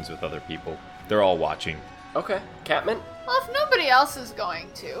interactions with other people. They're all watching. Okay. Catman? Well, if nobody else is going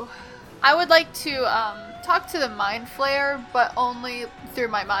to, I would like to talk to the Mind Flayer, but only through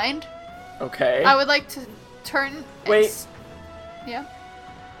my mind. Okay. I would like to turn... Wait. Yeah?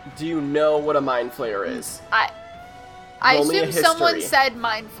 Do you know what a Mind Flayer is? I Roll me a assume someone history. said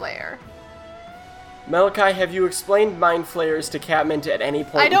Mind Flayer. Malachi, have you explained Mind Flayers to Catman at any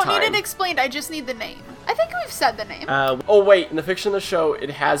point I don't in time? need it explained, I just need the name. I think we've said the name. Oh wait, in the fiction of the show, it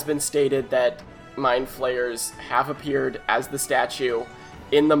has been stated that Mind Flayers have appeared as the statue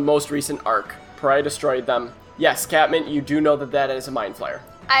in the most recent arc. Pariah destroyed them. Yes, Catman, you do know that is a Mind Flayer.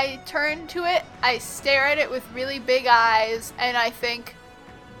 I turn to it, I stare at it with really big eyes, and I think,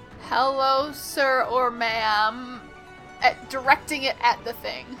 "Hello, sir or ma'am," directing it at the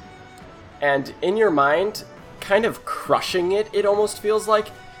thing. And in your mind, kind of crushing it, it almost feels like,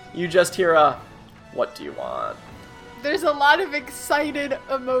 you just hear a, "What do you want?" There's a lot of excited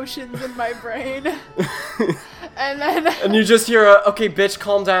emotions in my brain. And then... And you just hear a, "Okay, bitch,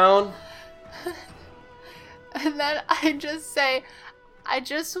 calm down." And then I just say, "I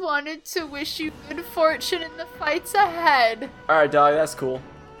just wanted to wish you good fortune in the fights ahead." Alright, dog, that's cool.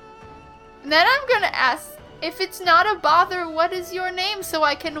 And then I'm gonna ask, "If it's not a bother, what is your name so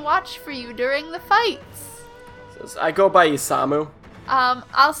I can watch for you during the fights?" Says, "I go by Isamu."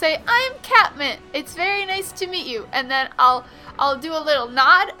 I'll say, "I'm Catman. It's very nice to meet you." And then I'll do a little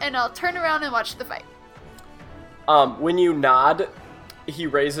nod and I'll turn around and watch the fight. When you nod, he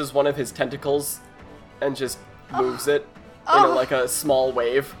raises one of his tentacles and just moves it in like a small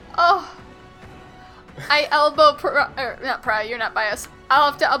wave. Oh. I elbow not Pariah, you're not biased. I'll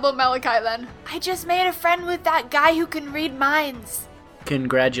have to elbow Malachi then. "I just made a friend with that guy who can read minds."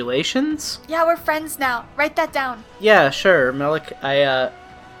 Congratulations? Yeah, we're friends now. Write that down. Yeah, sure,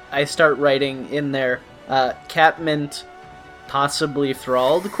 I start writing in there, Catmint possibly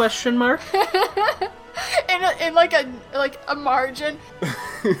thralled, question mark? in like a margin.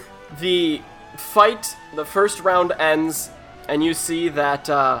 The fight, the first round ends, and you see that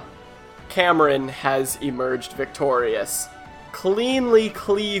Cameron has emerged victorious, cleanly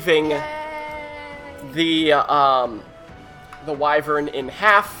cleaving the wyvern in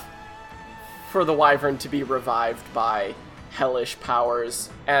half, for the wyvern to be revived by hellish powers,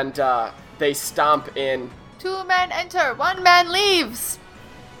 and they stomp in. "2 men enter, 1 man leaves.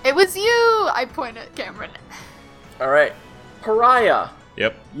 It was you." I point at Cameron. Alright, Pariah.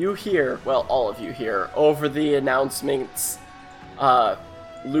 Yep. You hear, well, all of you hear, over the announcements,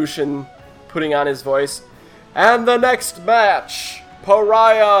 Lucian putting on his voice, "And the next match,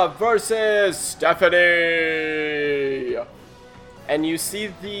 Pariah versus Stephanie!" And you see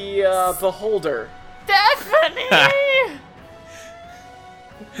the beholder. Stephanie!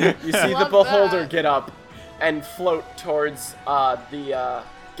 You see the Love beholder that. get up and float towards the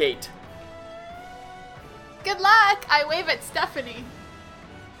gate. Good luck! I wave at Stephanie.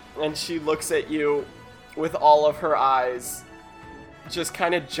 And she looks at you with all of her eyes, just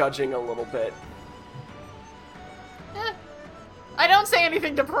kind of judging a little bit. don't say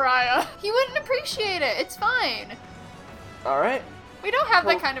anything to Pariah. He wouldn't appreciate it. It's fine. Alright. We don't have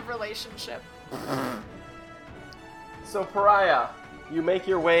that kind of relationship. So, Pariah, you make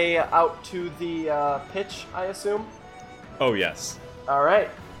your way out to the pitch, I assume? Oh, yes. Alright.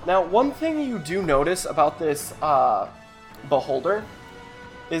 Now, one thing you do notice about this beholder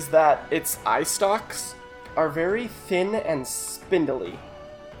is that its eye stalks are very thin and spindly.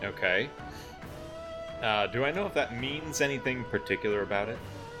 Okay. Do I know if that means anything particular about it?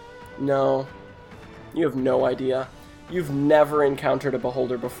 No. You have no idea. You've never encountered a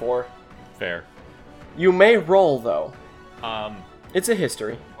beholder before. Fair. You may roll, though. Um, It's a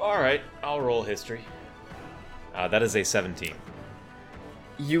history. Alright, I'll roll history. That is a 17.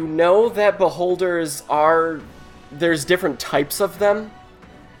 You know that beholders are... There's different types of them.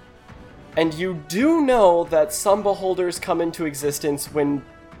 And you do know that some beholders come into existence when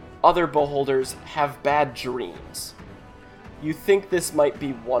other beholders have bad dreams. You think this might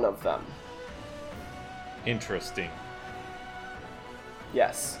be one of them. Interesting.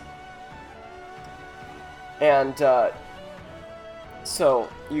 Yes. And, so,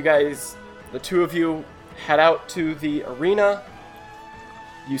 you guys, the two of you, head out to the arena.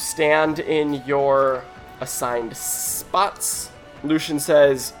 You stand in your assigned spots. Lucian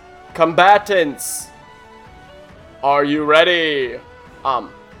says, "Combatants! Are you ready?"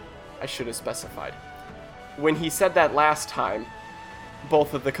 I should have specified. When he said that last time,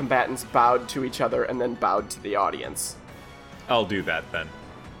 both of the combatants bowed to each other and then bowed to the audience. I'll do that then.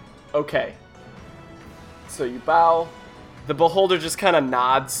 Okay. So you bow. The beholder just kind of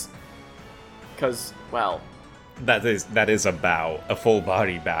nods. Because, well... That is a bow. A full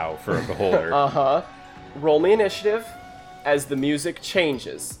body bow for a beholder. Uh-huh. Roll me initiative as the music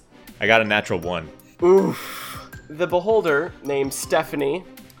changes. I got a natural 1. Oof. The beholder, named Stephanie,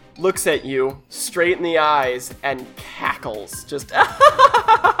 looks at you straight in the eyes and cackles. Just...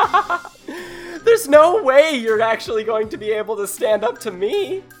 There's no way you're actually going to be able to stand up to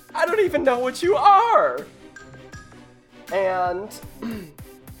me. I don't even know what you are. And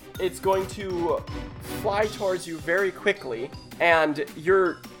it's going to fly towards you very quickly, and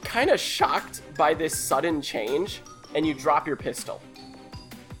you're kind of shocked by this sudden change, and you drop your pistol.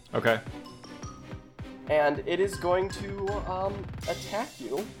 Okay. And it is going to attack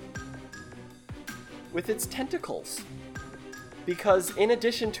you with its tentacles. Because in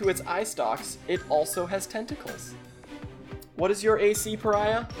addition to its eye stalks, it also has tentacles. What is your AC,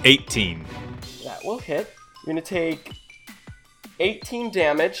 Pariah? 18. That will hit. You're going to take 18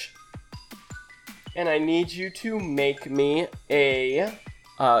 damage, and I need you to make me a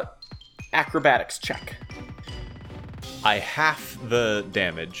acrobatics check. I half the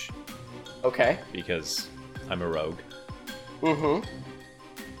damage Okay. because I'm a rogue. Mm-hmm.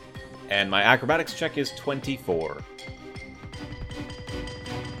 And my acrobatics check is 24.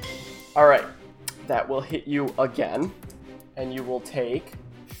 Alright. That will hit you again, and you will take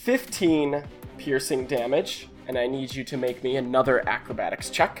 15 piercing damage, and I need you to make me another acrobatics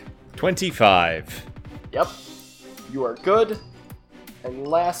check. 25. Yep. You are good. And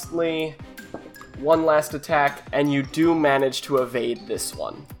lastly, one last attack, and you do manage to evade this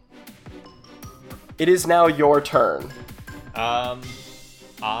one. It is now your turn.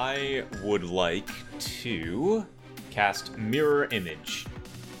 I would like to cast Mirror Image.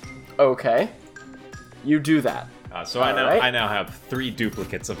 Okay. You do that. So All right. I now have 3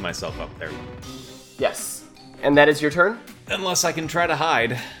 duplicates of myself up there. Yes. And that is your turn? Unless I can try to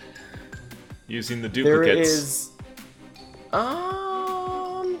hide using the There duplicates. is...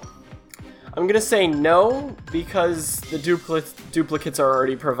 I'm gonna say no, because the duplicates are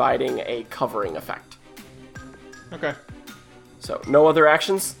already providing a covering effect. Okay. So, no other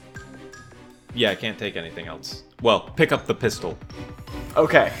actions? Yeah, I can't take anything else. Well, pick up the pistol.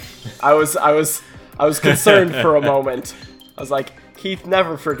 Okay. I was concerned for a moment. I was like, Keith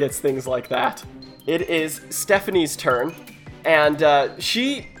never forgets things like that. It is Stephanie's turn, and as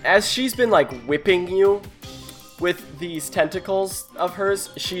she's been like whipping you with these tentacles of hers,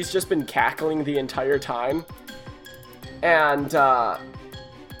 she's just been cackling the entire time. And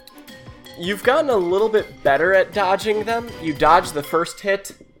you've gotten a little bit better at dodging them. You dodge the first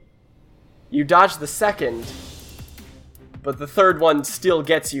hit, you dodge the second, but the third one still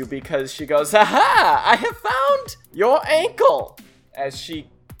gets you because she goes, "Aha! I have found your ankle!" As she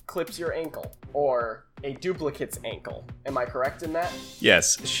clips your ankle, or a duplicate's ankle. Am I correct in that?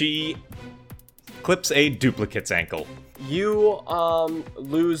 Yes, she clips a duplicate's ankle. You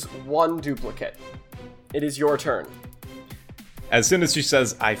lose one duplicate. It is your turn. As soon as she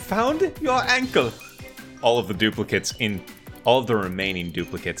says, "I found your ankle," all of the remaining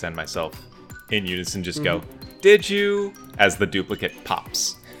duplicates and myself in unison just go, Did you? As the duplicate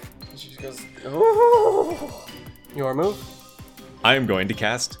pops. She just goes, oh. Your move? I am going to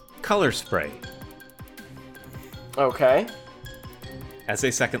cast Color Spray Okay. as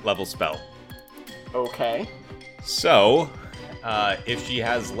a second level spell. Okay. So, if she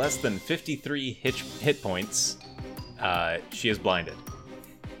has less than 53 hit points, she is blinded.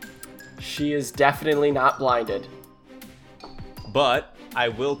 She is definitely not blinded. But I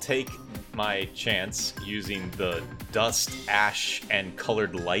will take my chance using the dust, ash, and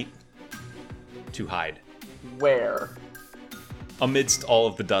colored light to hide Where? amidst all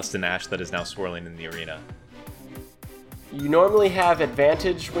of the dust and ash that is now swirling in the arena. You normally have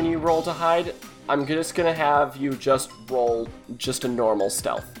advantage when you roll to hide. I'm just gonna have you just roll just a normal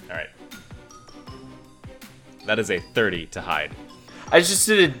stealth. Alright. That is a 30 to hide. I just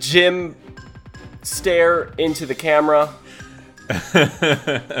did a Jim stare into the camera.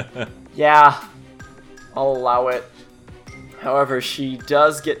 Yeah, I'll allow it. However, she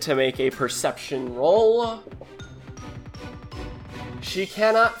does get to make a perception roll. She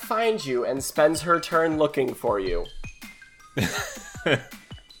cannot find you and spends her turn looking for you.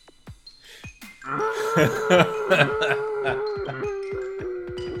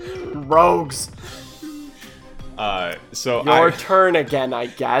 Rogues. So Your turn again, I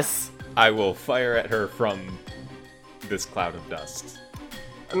guess. I will fire at her from this cloud of dust.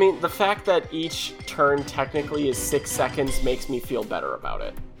 I mean, the fact that each turn technically is 6 seconds makes me feel better about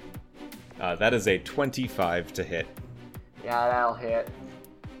it. That is a 25 to hit Yeah, that'll hit.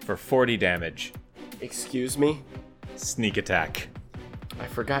 for 40 damage. Excuse me? Sneak attack. I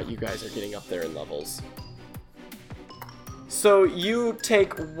forgot you guys are getting up there in levels. So you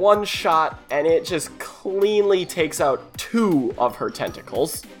take one shot and it just cleanly takes out 2 of her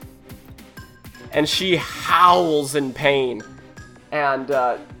tentacles. And she howls in pain. And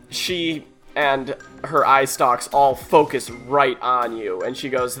she and her eye stalks all focus right on you. And she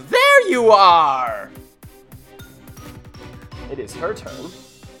goes, "There you are!" It is her turn.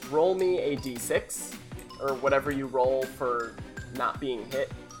 Roll me a d6. Or whatever you roll for not being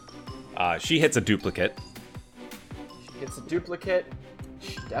hit. She hits a duplicate. She hits a duplicate.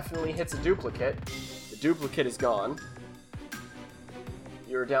 She definitely hits a duplicate. The duplicate is gone.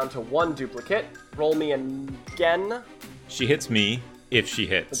 You're down to 1 duplicate. Roll me again. She hits me if she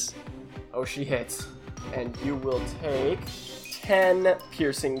hits. Oh, she hits. And you will take 10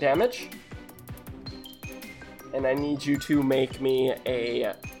 piercing damage. And I need you to make me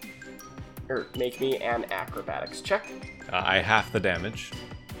an acrobatics check. I half the damage.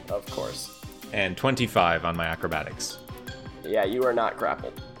 Of course. And 25 on my acrobatics. Yeah, you are not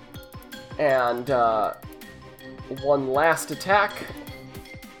grappled. And one last attack.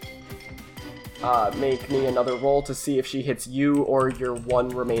 Make me another roll to see if she hits you or your one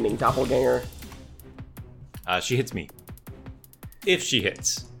remaining doppelganger. She hits me. If she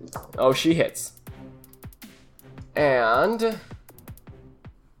hits. Oh, she hits. And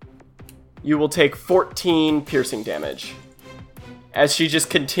you will take 14 piercing damage as she just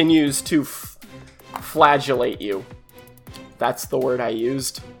continues to flagellate you. That's the word I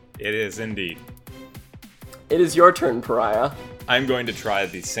used. It is indeed. It is your turn, Pariah. I'm going to try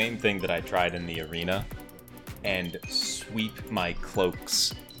the same thing that I tried in the arena and sweep my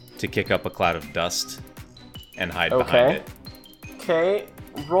cloaks to kick up a cloud of dust and hide behind it. Okay,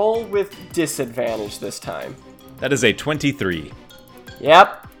 roll with disadvantage this time. That is a 23.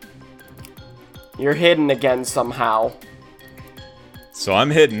 Yep. You're hidden again somehow. So I'm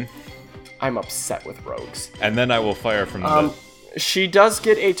hidden, I'm upset with rogues. and then I will fire from the... She does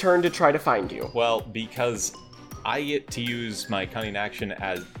get a turn to try to find you. Well, because I get to use my cunning action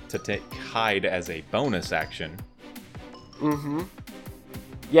as to take hide as a bonus action. Mm-hmm.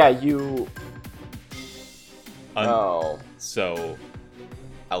 Yeah, you... Oh, So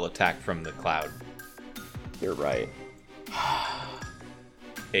I'll attack from the cloud. you're right.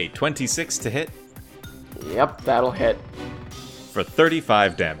 A 26 to hit Yep, that'll hit. for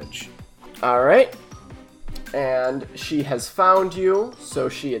 35 damage. Alright. And she has found you, so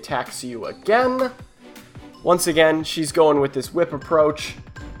she attacks you again. Once again, she's going with this whip approach.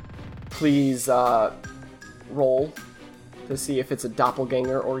 Please, roll to see if it's a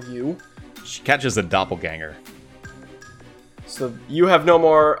doppelganger or you. She catches a doppelganger. So you have no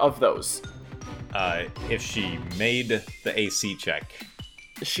more of those. If she made the AC check.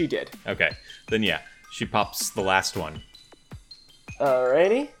 She did. Okay, then yeah, she pops the last one.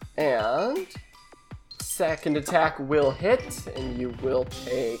 Alrighty, and second attack will hit, and you will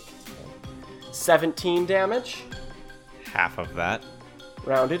take 17 damage, Half of that,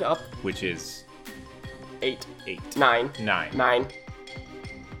 rounded up, which is 8, 8. 9, 9. 9,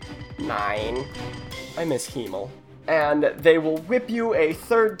 9, I miss Hemel. And they will whip you a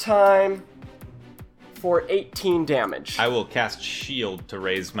third time for 18 damage. I will cast Shield to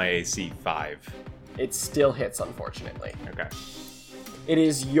raise my AC 5. It still hits, unfortunately. Okay. It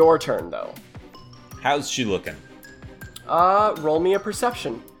is your turn, though. How's she looking? Roll me a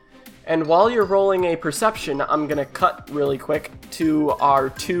perception. And while you're rolling a perception, I'm gonna cut really quick to our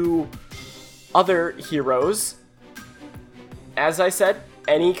two other heroes. As I said,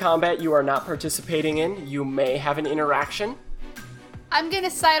 any combat you are not participating in, you may have an interaction. I'm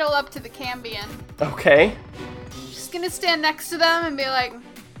gonna sidle up to the Cambion. Okay. Just gonna stand next to them and be like,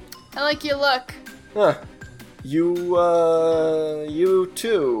 I like your look. Huh. You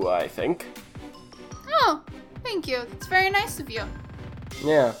too, I think. Oh, thank you. That's very nice of you.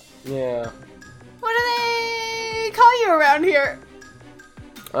 Yeah. What do they call you around here?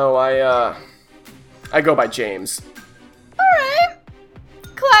 Oh, I go by James. Alright.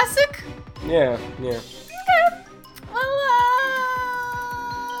 Classic. Yeah. Okay. Well,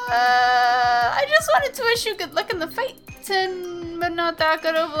 I just wanted to wish you good luck in the fight, but not that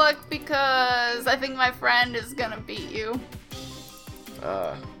good of luck because I think my friend is gonna beat you.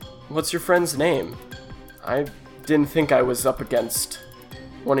 What's your friend's name? I didn't think I was up against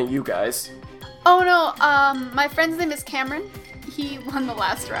one of you guys. Oh no, my friend's name is Cameron. He won the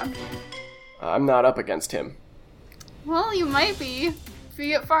last round. I'm not up against him. Well, you might be, if you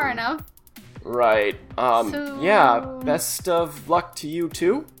get far enough. Right. Yeah, best of luck to you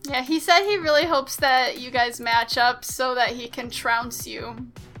too? Yeah, he said he really hopes that you guys match up so that he can trounce you.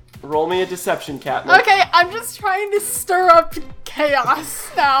 Roll me a deception, Katniss. Okay, I'm just trying to stir up chaos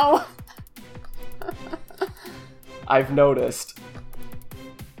now. I've noticed.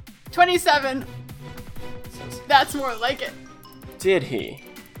 27. That's more like it. Did he?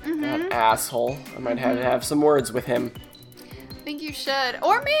 That asshole. I might have to have some words with him. I think you should.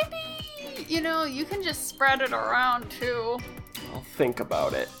 Or maybe, you can just spread it around too. I'll think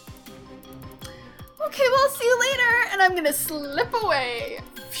about it. Okay, well, I'll see you later, and I'm gonna slip away.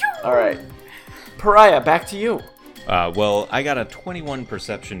 Phew! Alright. Pariah, back to you. Well, I got a 21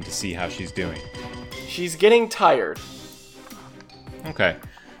 perception to see how she's doing. She's getting tired. Okay.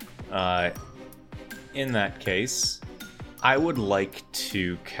 In that case, I would like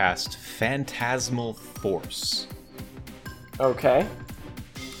to cast Phantasmal Force. Okay.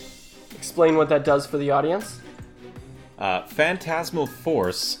 Explain what that does for the audience. Phantasmal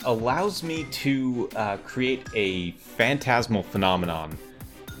Force allows me to create a phantasmal phenomenon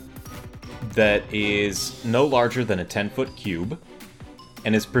that is no larger than a 10-foot cube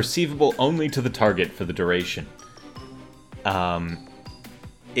and is perceivable only to the target for the duration.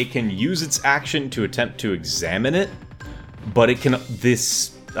 It can use its action to attempt to examine it, but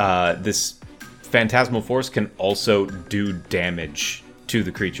this Phantasmal Force can also do damage to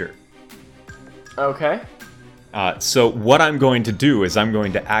the creature. Okay. So what I'm going to do is I'm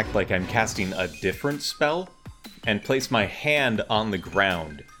going to act like I'm casting a different spell and place my hand on the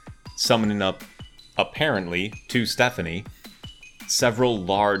ground, summoning up, apparently, to Stephanie, several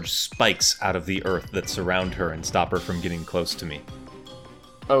large spikes out of the earth that surround her and stop her from getting close to me.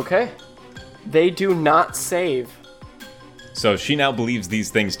 Okay. They do not save. So she now believes these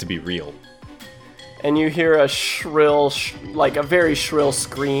things to be real. And you hear a shrill, a very shrill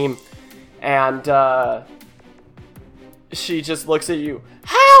scream, and she just looks at you.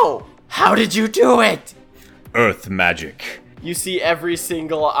 How? How did you do it? Earth magic. You see every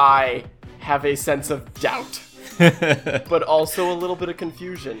single eye have a sense of doubt, but also a little bit of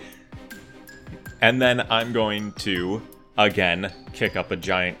confusion. And then I'm going to, again, kick up a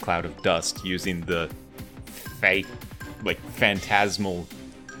giant cloud of dust using the phantasmal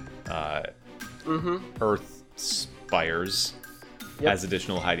earth spires as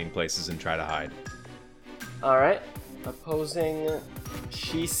additional hiding places and try to hide. Alright. Opposing,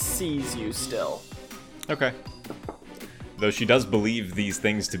 she sees you still. Okay. Though she does believe these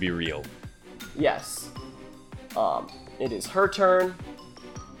things to be real. Yes. It is her turn,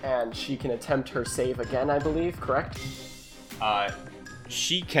 and she can attempt her save again, I believe, correct?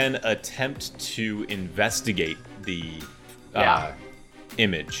 She can attempt to investigate the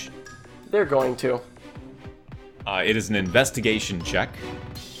image. They're going to. It is an investigation check.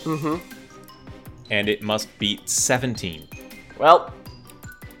 And it must beat 17. Well,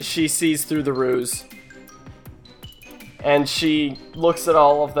 she sees through the ruse. And she looks at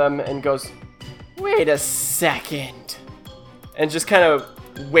all of them and goes, "Wait a second." And just kind of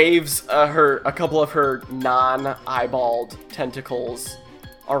waves a couple of her non-eyeballed tentacles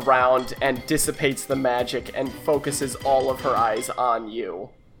around and dissipates the magic and focuses all of her eyes on you.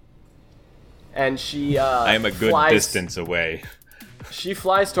 And she I am a good distance away. She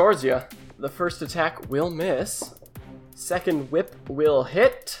flies towards you. The first attack will miss. Second whip will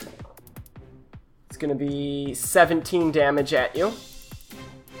hit. It's gonna be 17 damage at you.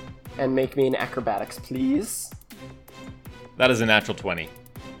 And make me an acrobatics, please. That is a natural 20.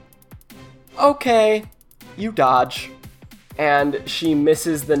 Okay, you dodge. And she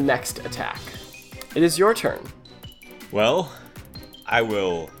misses the next attack. It is your turn. Well, I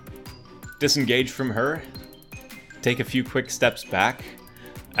will disengage from her, take a few quick steps back,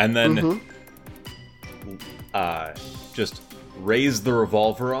 and then just raise the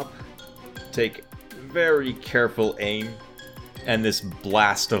revolver up, take very careful aim, and this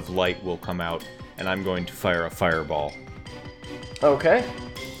blast of light will come out, and I'm going to fire a fireball. Okay.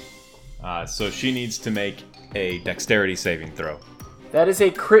 So she needs to make a dexterity saving throw. That is a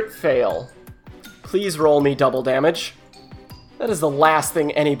crit fail. Please roll me double damage. That is the last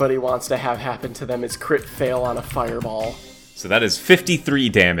thing anybody wants to have happen to them is crit fail on a fireball. So that is 53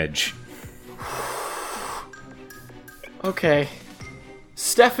 damage. Okay.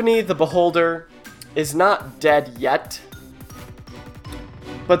 Stephanie the Beholder is not dead yet,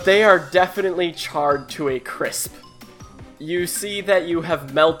 but they are definitely charred to a crisp. You see that you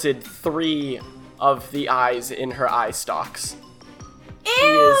have melted 3 of the eyes in her eye stalks.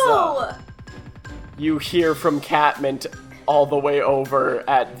 Ew! You hear from Catmint all the way over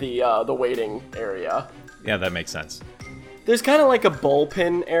at the waiting area. Yeah, that makes sense. There's kind of like a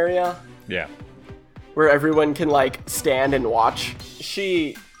bullpen area Yeah. where everyone can like stand and watch.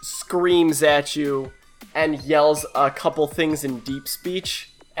 She screams at you and yells a couple things in deep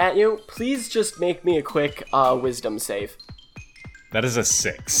speech at you. Please just make me a quick wisdom save. That is a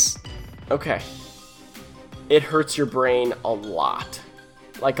 6. Okay. It hurts your brain a lot.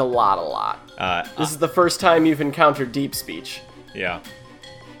 Like a lot. This is the first time you've encountered deep speech. Yeah.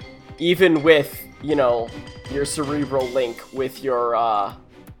 Even with, you know, your cerebral link with your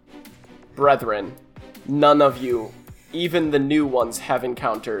brethren, none of you, even the new ones, have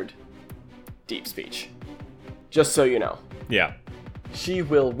encountered deep speech. Just so you know. Yeah. She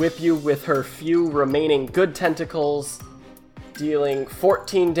will whip you with her few remaining good tentacles, dealing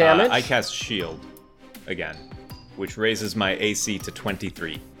 14 damage. I cast Shield again, which raises my AC to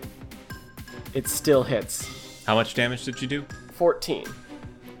 23. It still hits. How much damage did you do? 14.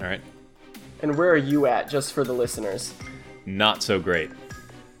 Alright. And where are you at, just for the listeners? Not so great.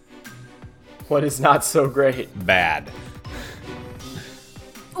 What is not so great? Bad.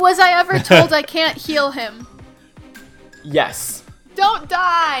 Was I ever told I can't heal him? Yes. Don't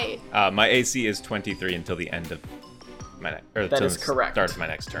die! My AC is 23 until the end of my That is correct. Start of my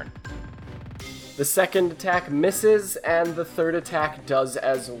next turn. The second attack misses, and the third attack does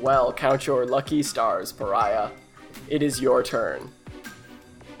as well. Count your lucky stars, Pariah. It is your turn.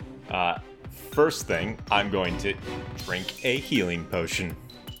 First thing, I'm going to drink a healing potion.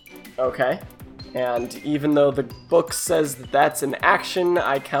 Okay. And even though the book says that that's an action,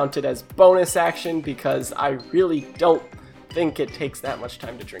 I count it as bonus action because I really don't think it takes that much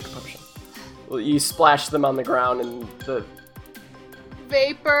time to drink a potion. Well, you splash them on the ground and the...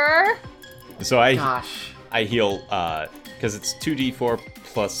 Vapor. So I heal, because it's 2d4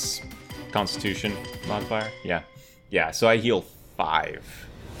 plus Constitution modifier. Yeah, so I heal 5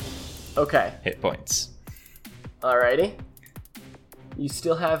 Okay. hit points. Alrighty. You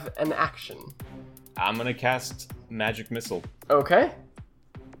still have an action. I'm gonna cast Magic Missile Okay.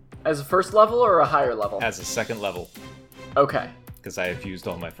 As a first level or a higher level? as a second level, Okay. because I have used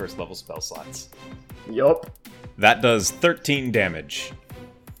all my first level spell slots. Yup. That does 13 damage.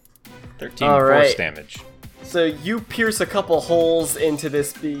 13 All force right. damage. So you pierce a couple holes into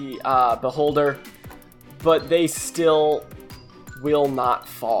this beholder, but they still will not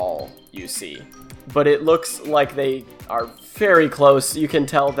fall, you see. But it looks like they are very close. You can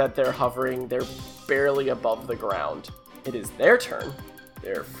tell that they're hovering. They're barely above the ground. It is their turn.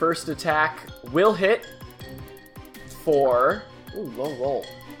 Their first attack will hit for... Ooh, low roll.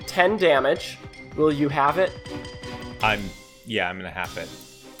 10 damage. Will you have it? I'm gonna half it.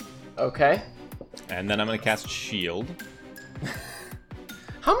 Okay. And then I'm gonna cast Shield.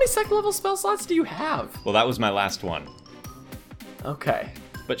 How many second level spell slots do you have? Well, that was my last one. Okay.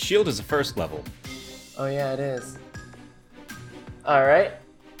 But Shield is a first level. Oh yeah, it is. Alright.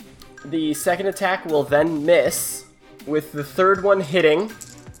 The second attack will then miss, with the third one hitting,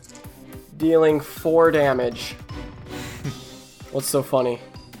 dealing 4 damage. What's so funny?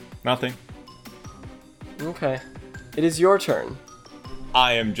 Nothing. Okay. It is your turn.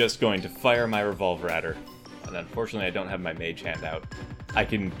 I am just going to fire my revolver at her. And unfortunately, I don't have my mage hand out. I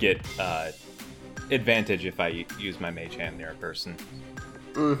can get advantage if I use my mage hand near a person.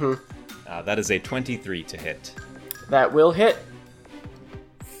 Mm-hmm. That is a 23 to hit. That will hit.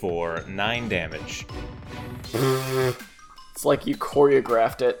 for 9 damage. It's like you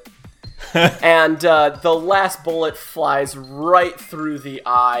choreographed it. And the last bullet flies right through the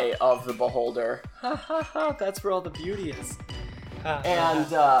eye of the beholder. Ha ha ha, that's where all the beauty is. And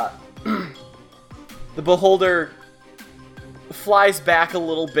the beholder flies back a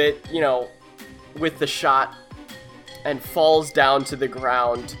little bit, with the shot, and falls down to the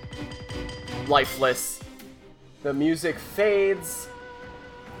ground, lifeless. The music fades.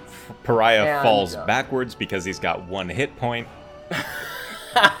 Pariah falls backwards because he's got 1 hit point.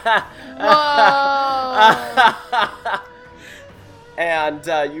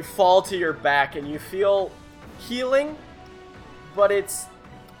 And you fall to your back and you feel healing, but it's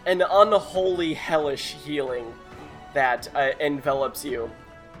an unholy, hellish healing that envelops you.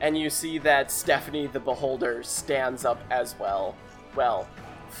 And you see that Stephanie the Beholder stands up as well. Well,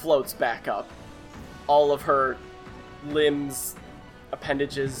 floats back up. All of her limbs,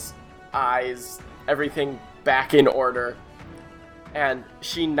 appendages, eyes, everything back in order. And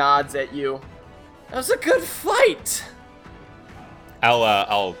she nods at you. That was a good fight!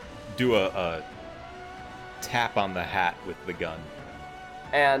 I'll do a tap on the hat with the gun.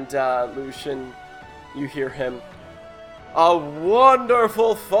 And Lucian, you hear him. A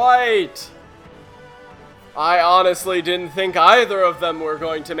wonderful fight! I honestly didn't think either of them were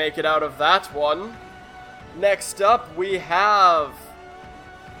going to make it out of that one. Next up, we have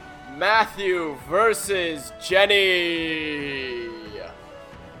Matthew versus Jenny.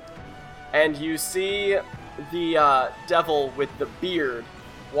 And you see the devil with the beard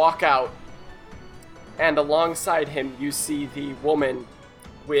walk out. And alongside him, you see the woman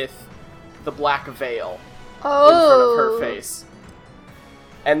with the black veil in front of her face.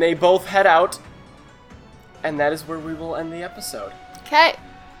 And they both head out. And that is where we will end the episode. Okay.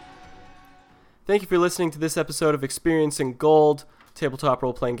 Thank you for listening to this episode of Experiencing Gold, tabletop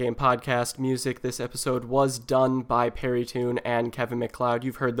role-playing game podcast. Music this episode was done by Perrytune and Kevin MacLeod.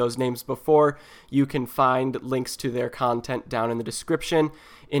 You've heard those names before. You can find links to their content down in the description.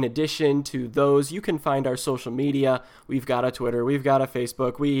 In addition to those, you can find our social media. We've got a Twitter, we've got a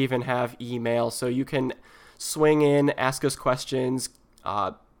Facebook, we even have email, so you can swing in, ask us questions,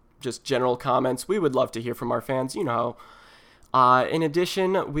 just general comments. We would love to hear from our fans, you know. In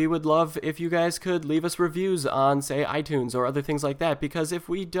addition, we would love if you guys could leave us reviews on, say, iTunes or other things like that, because if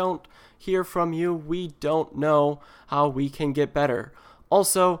we don't hear from you, we don't know how we can get better.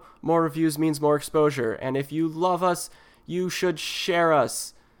 Also, more reviews means more exposure, and if you love us, you should share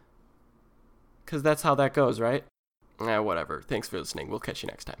us, because that's how that goes, right? Whatever. Thanks for listening. We'll catch you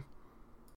next time.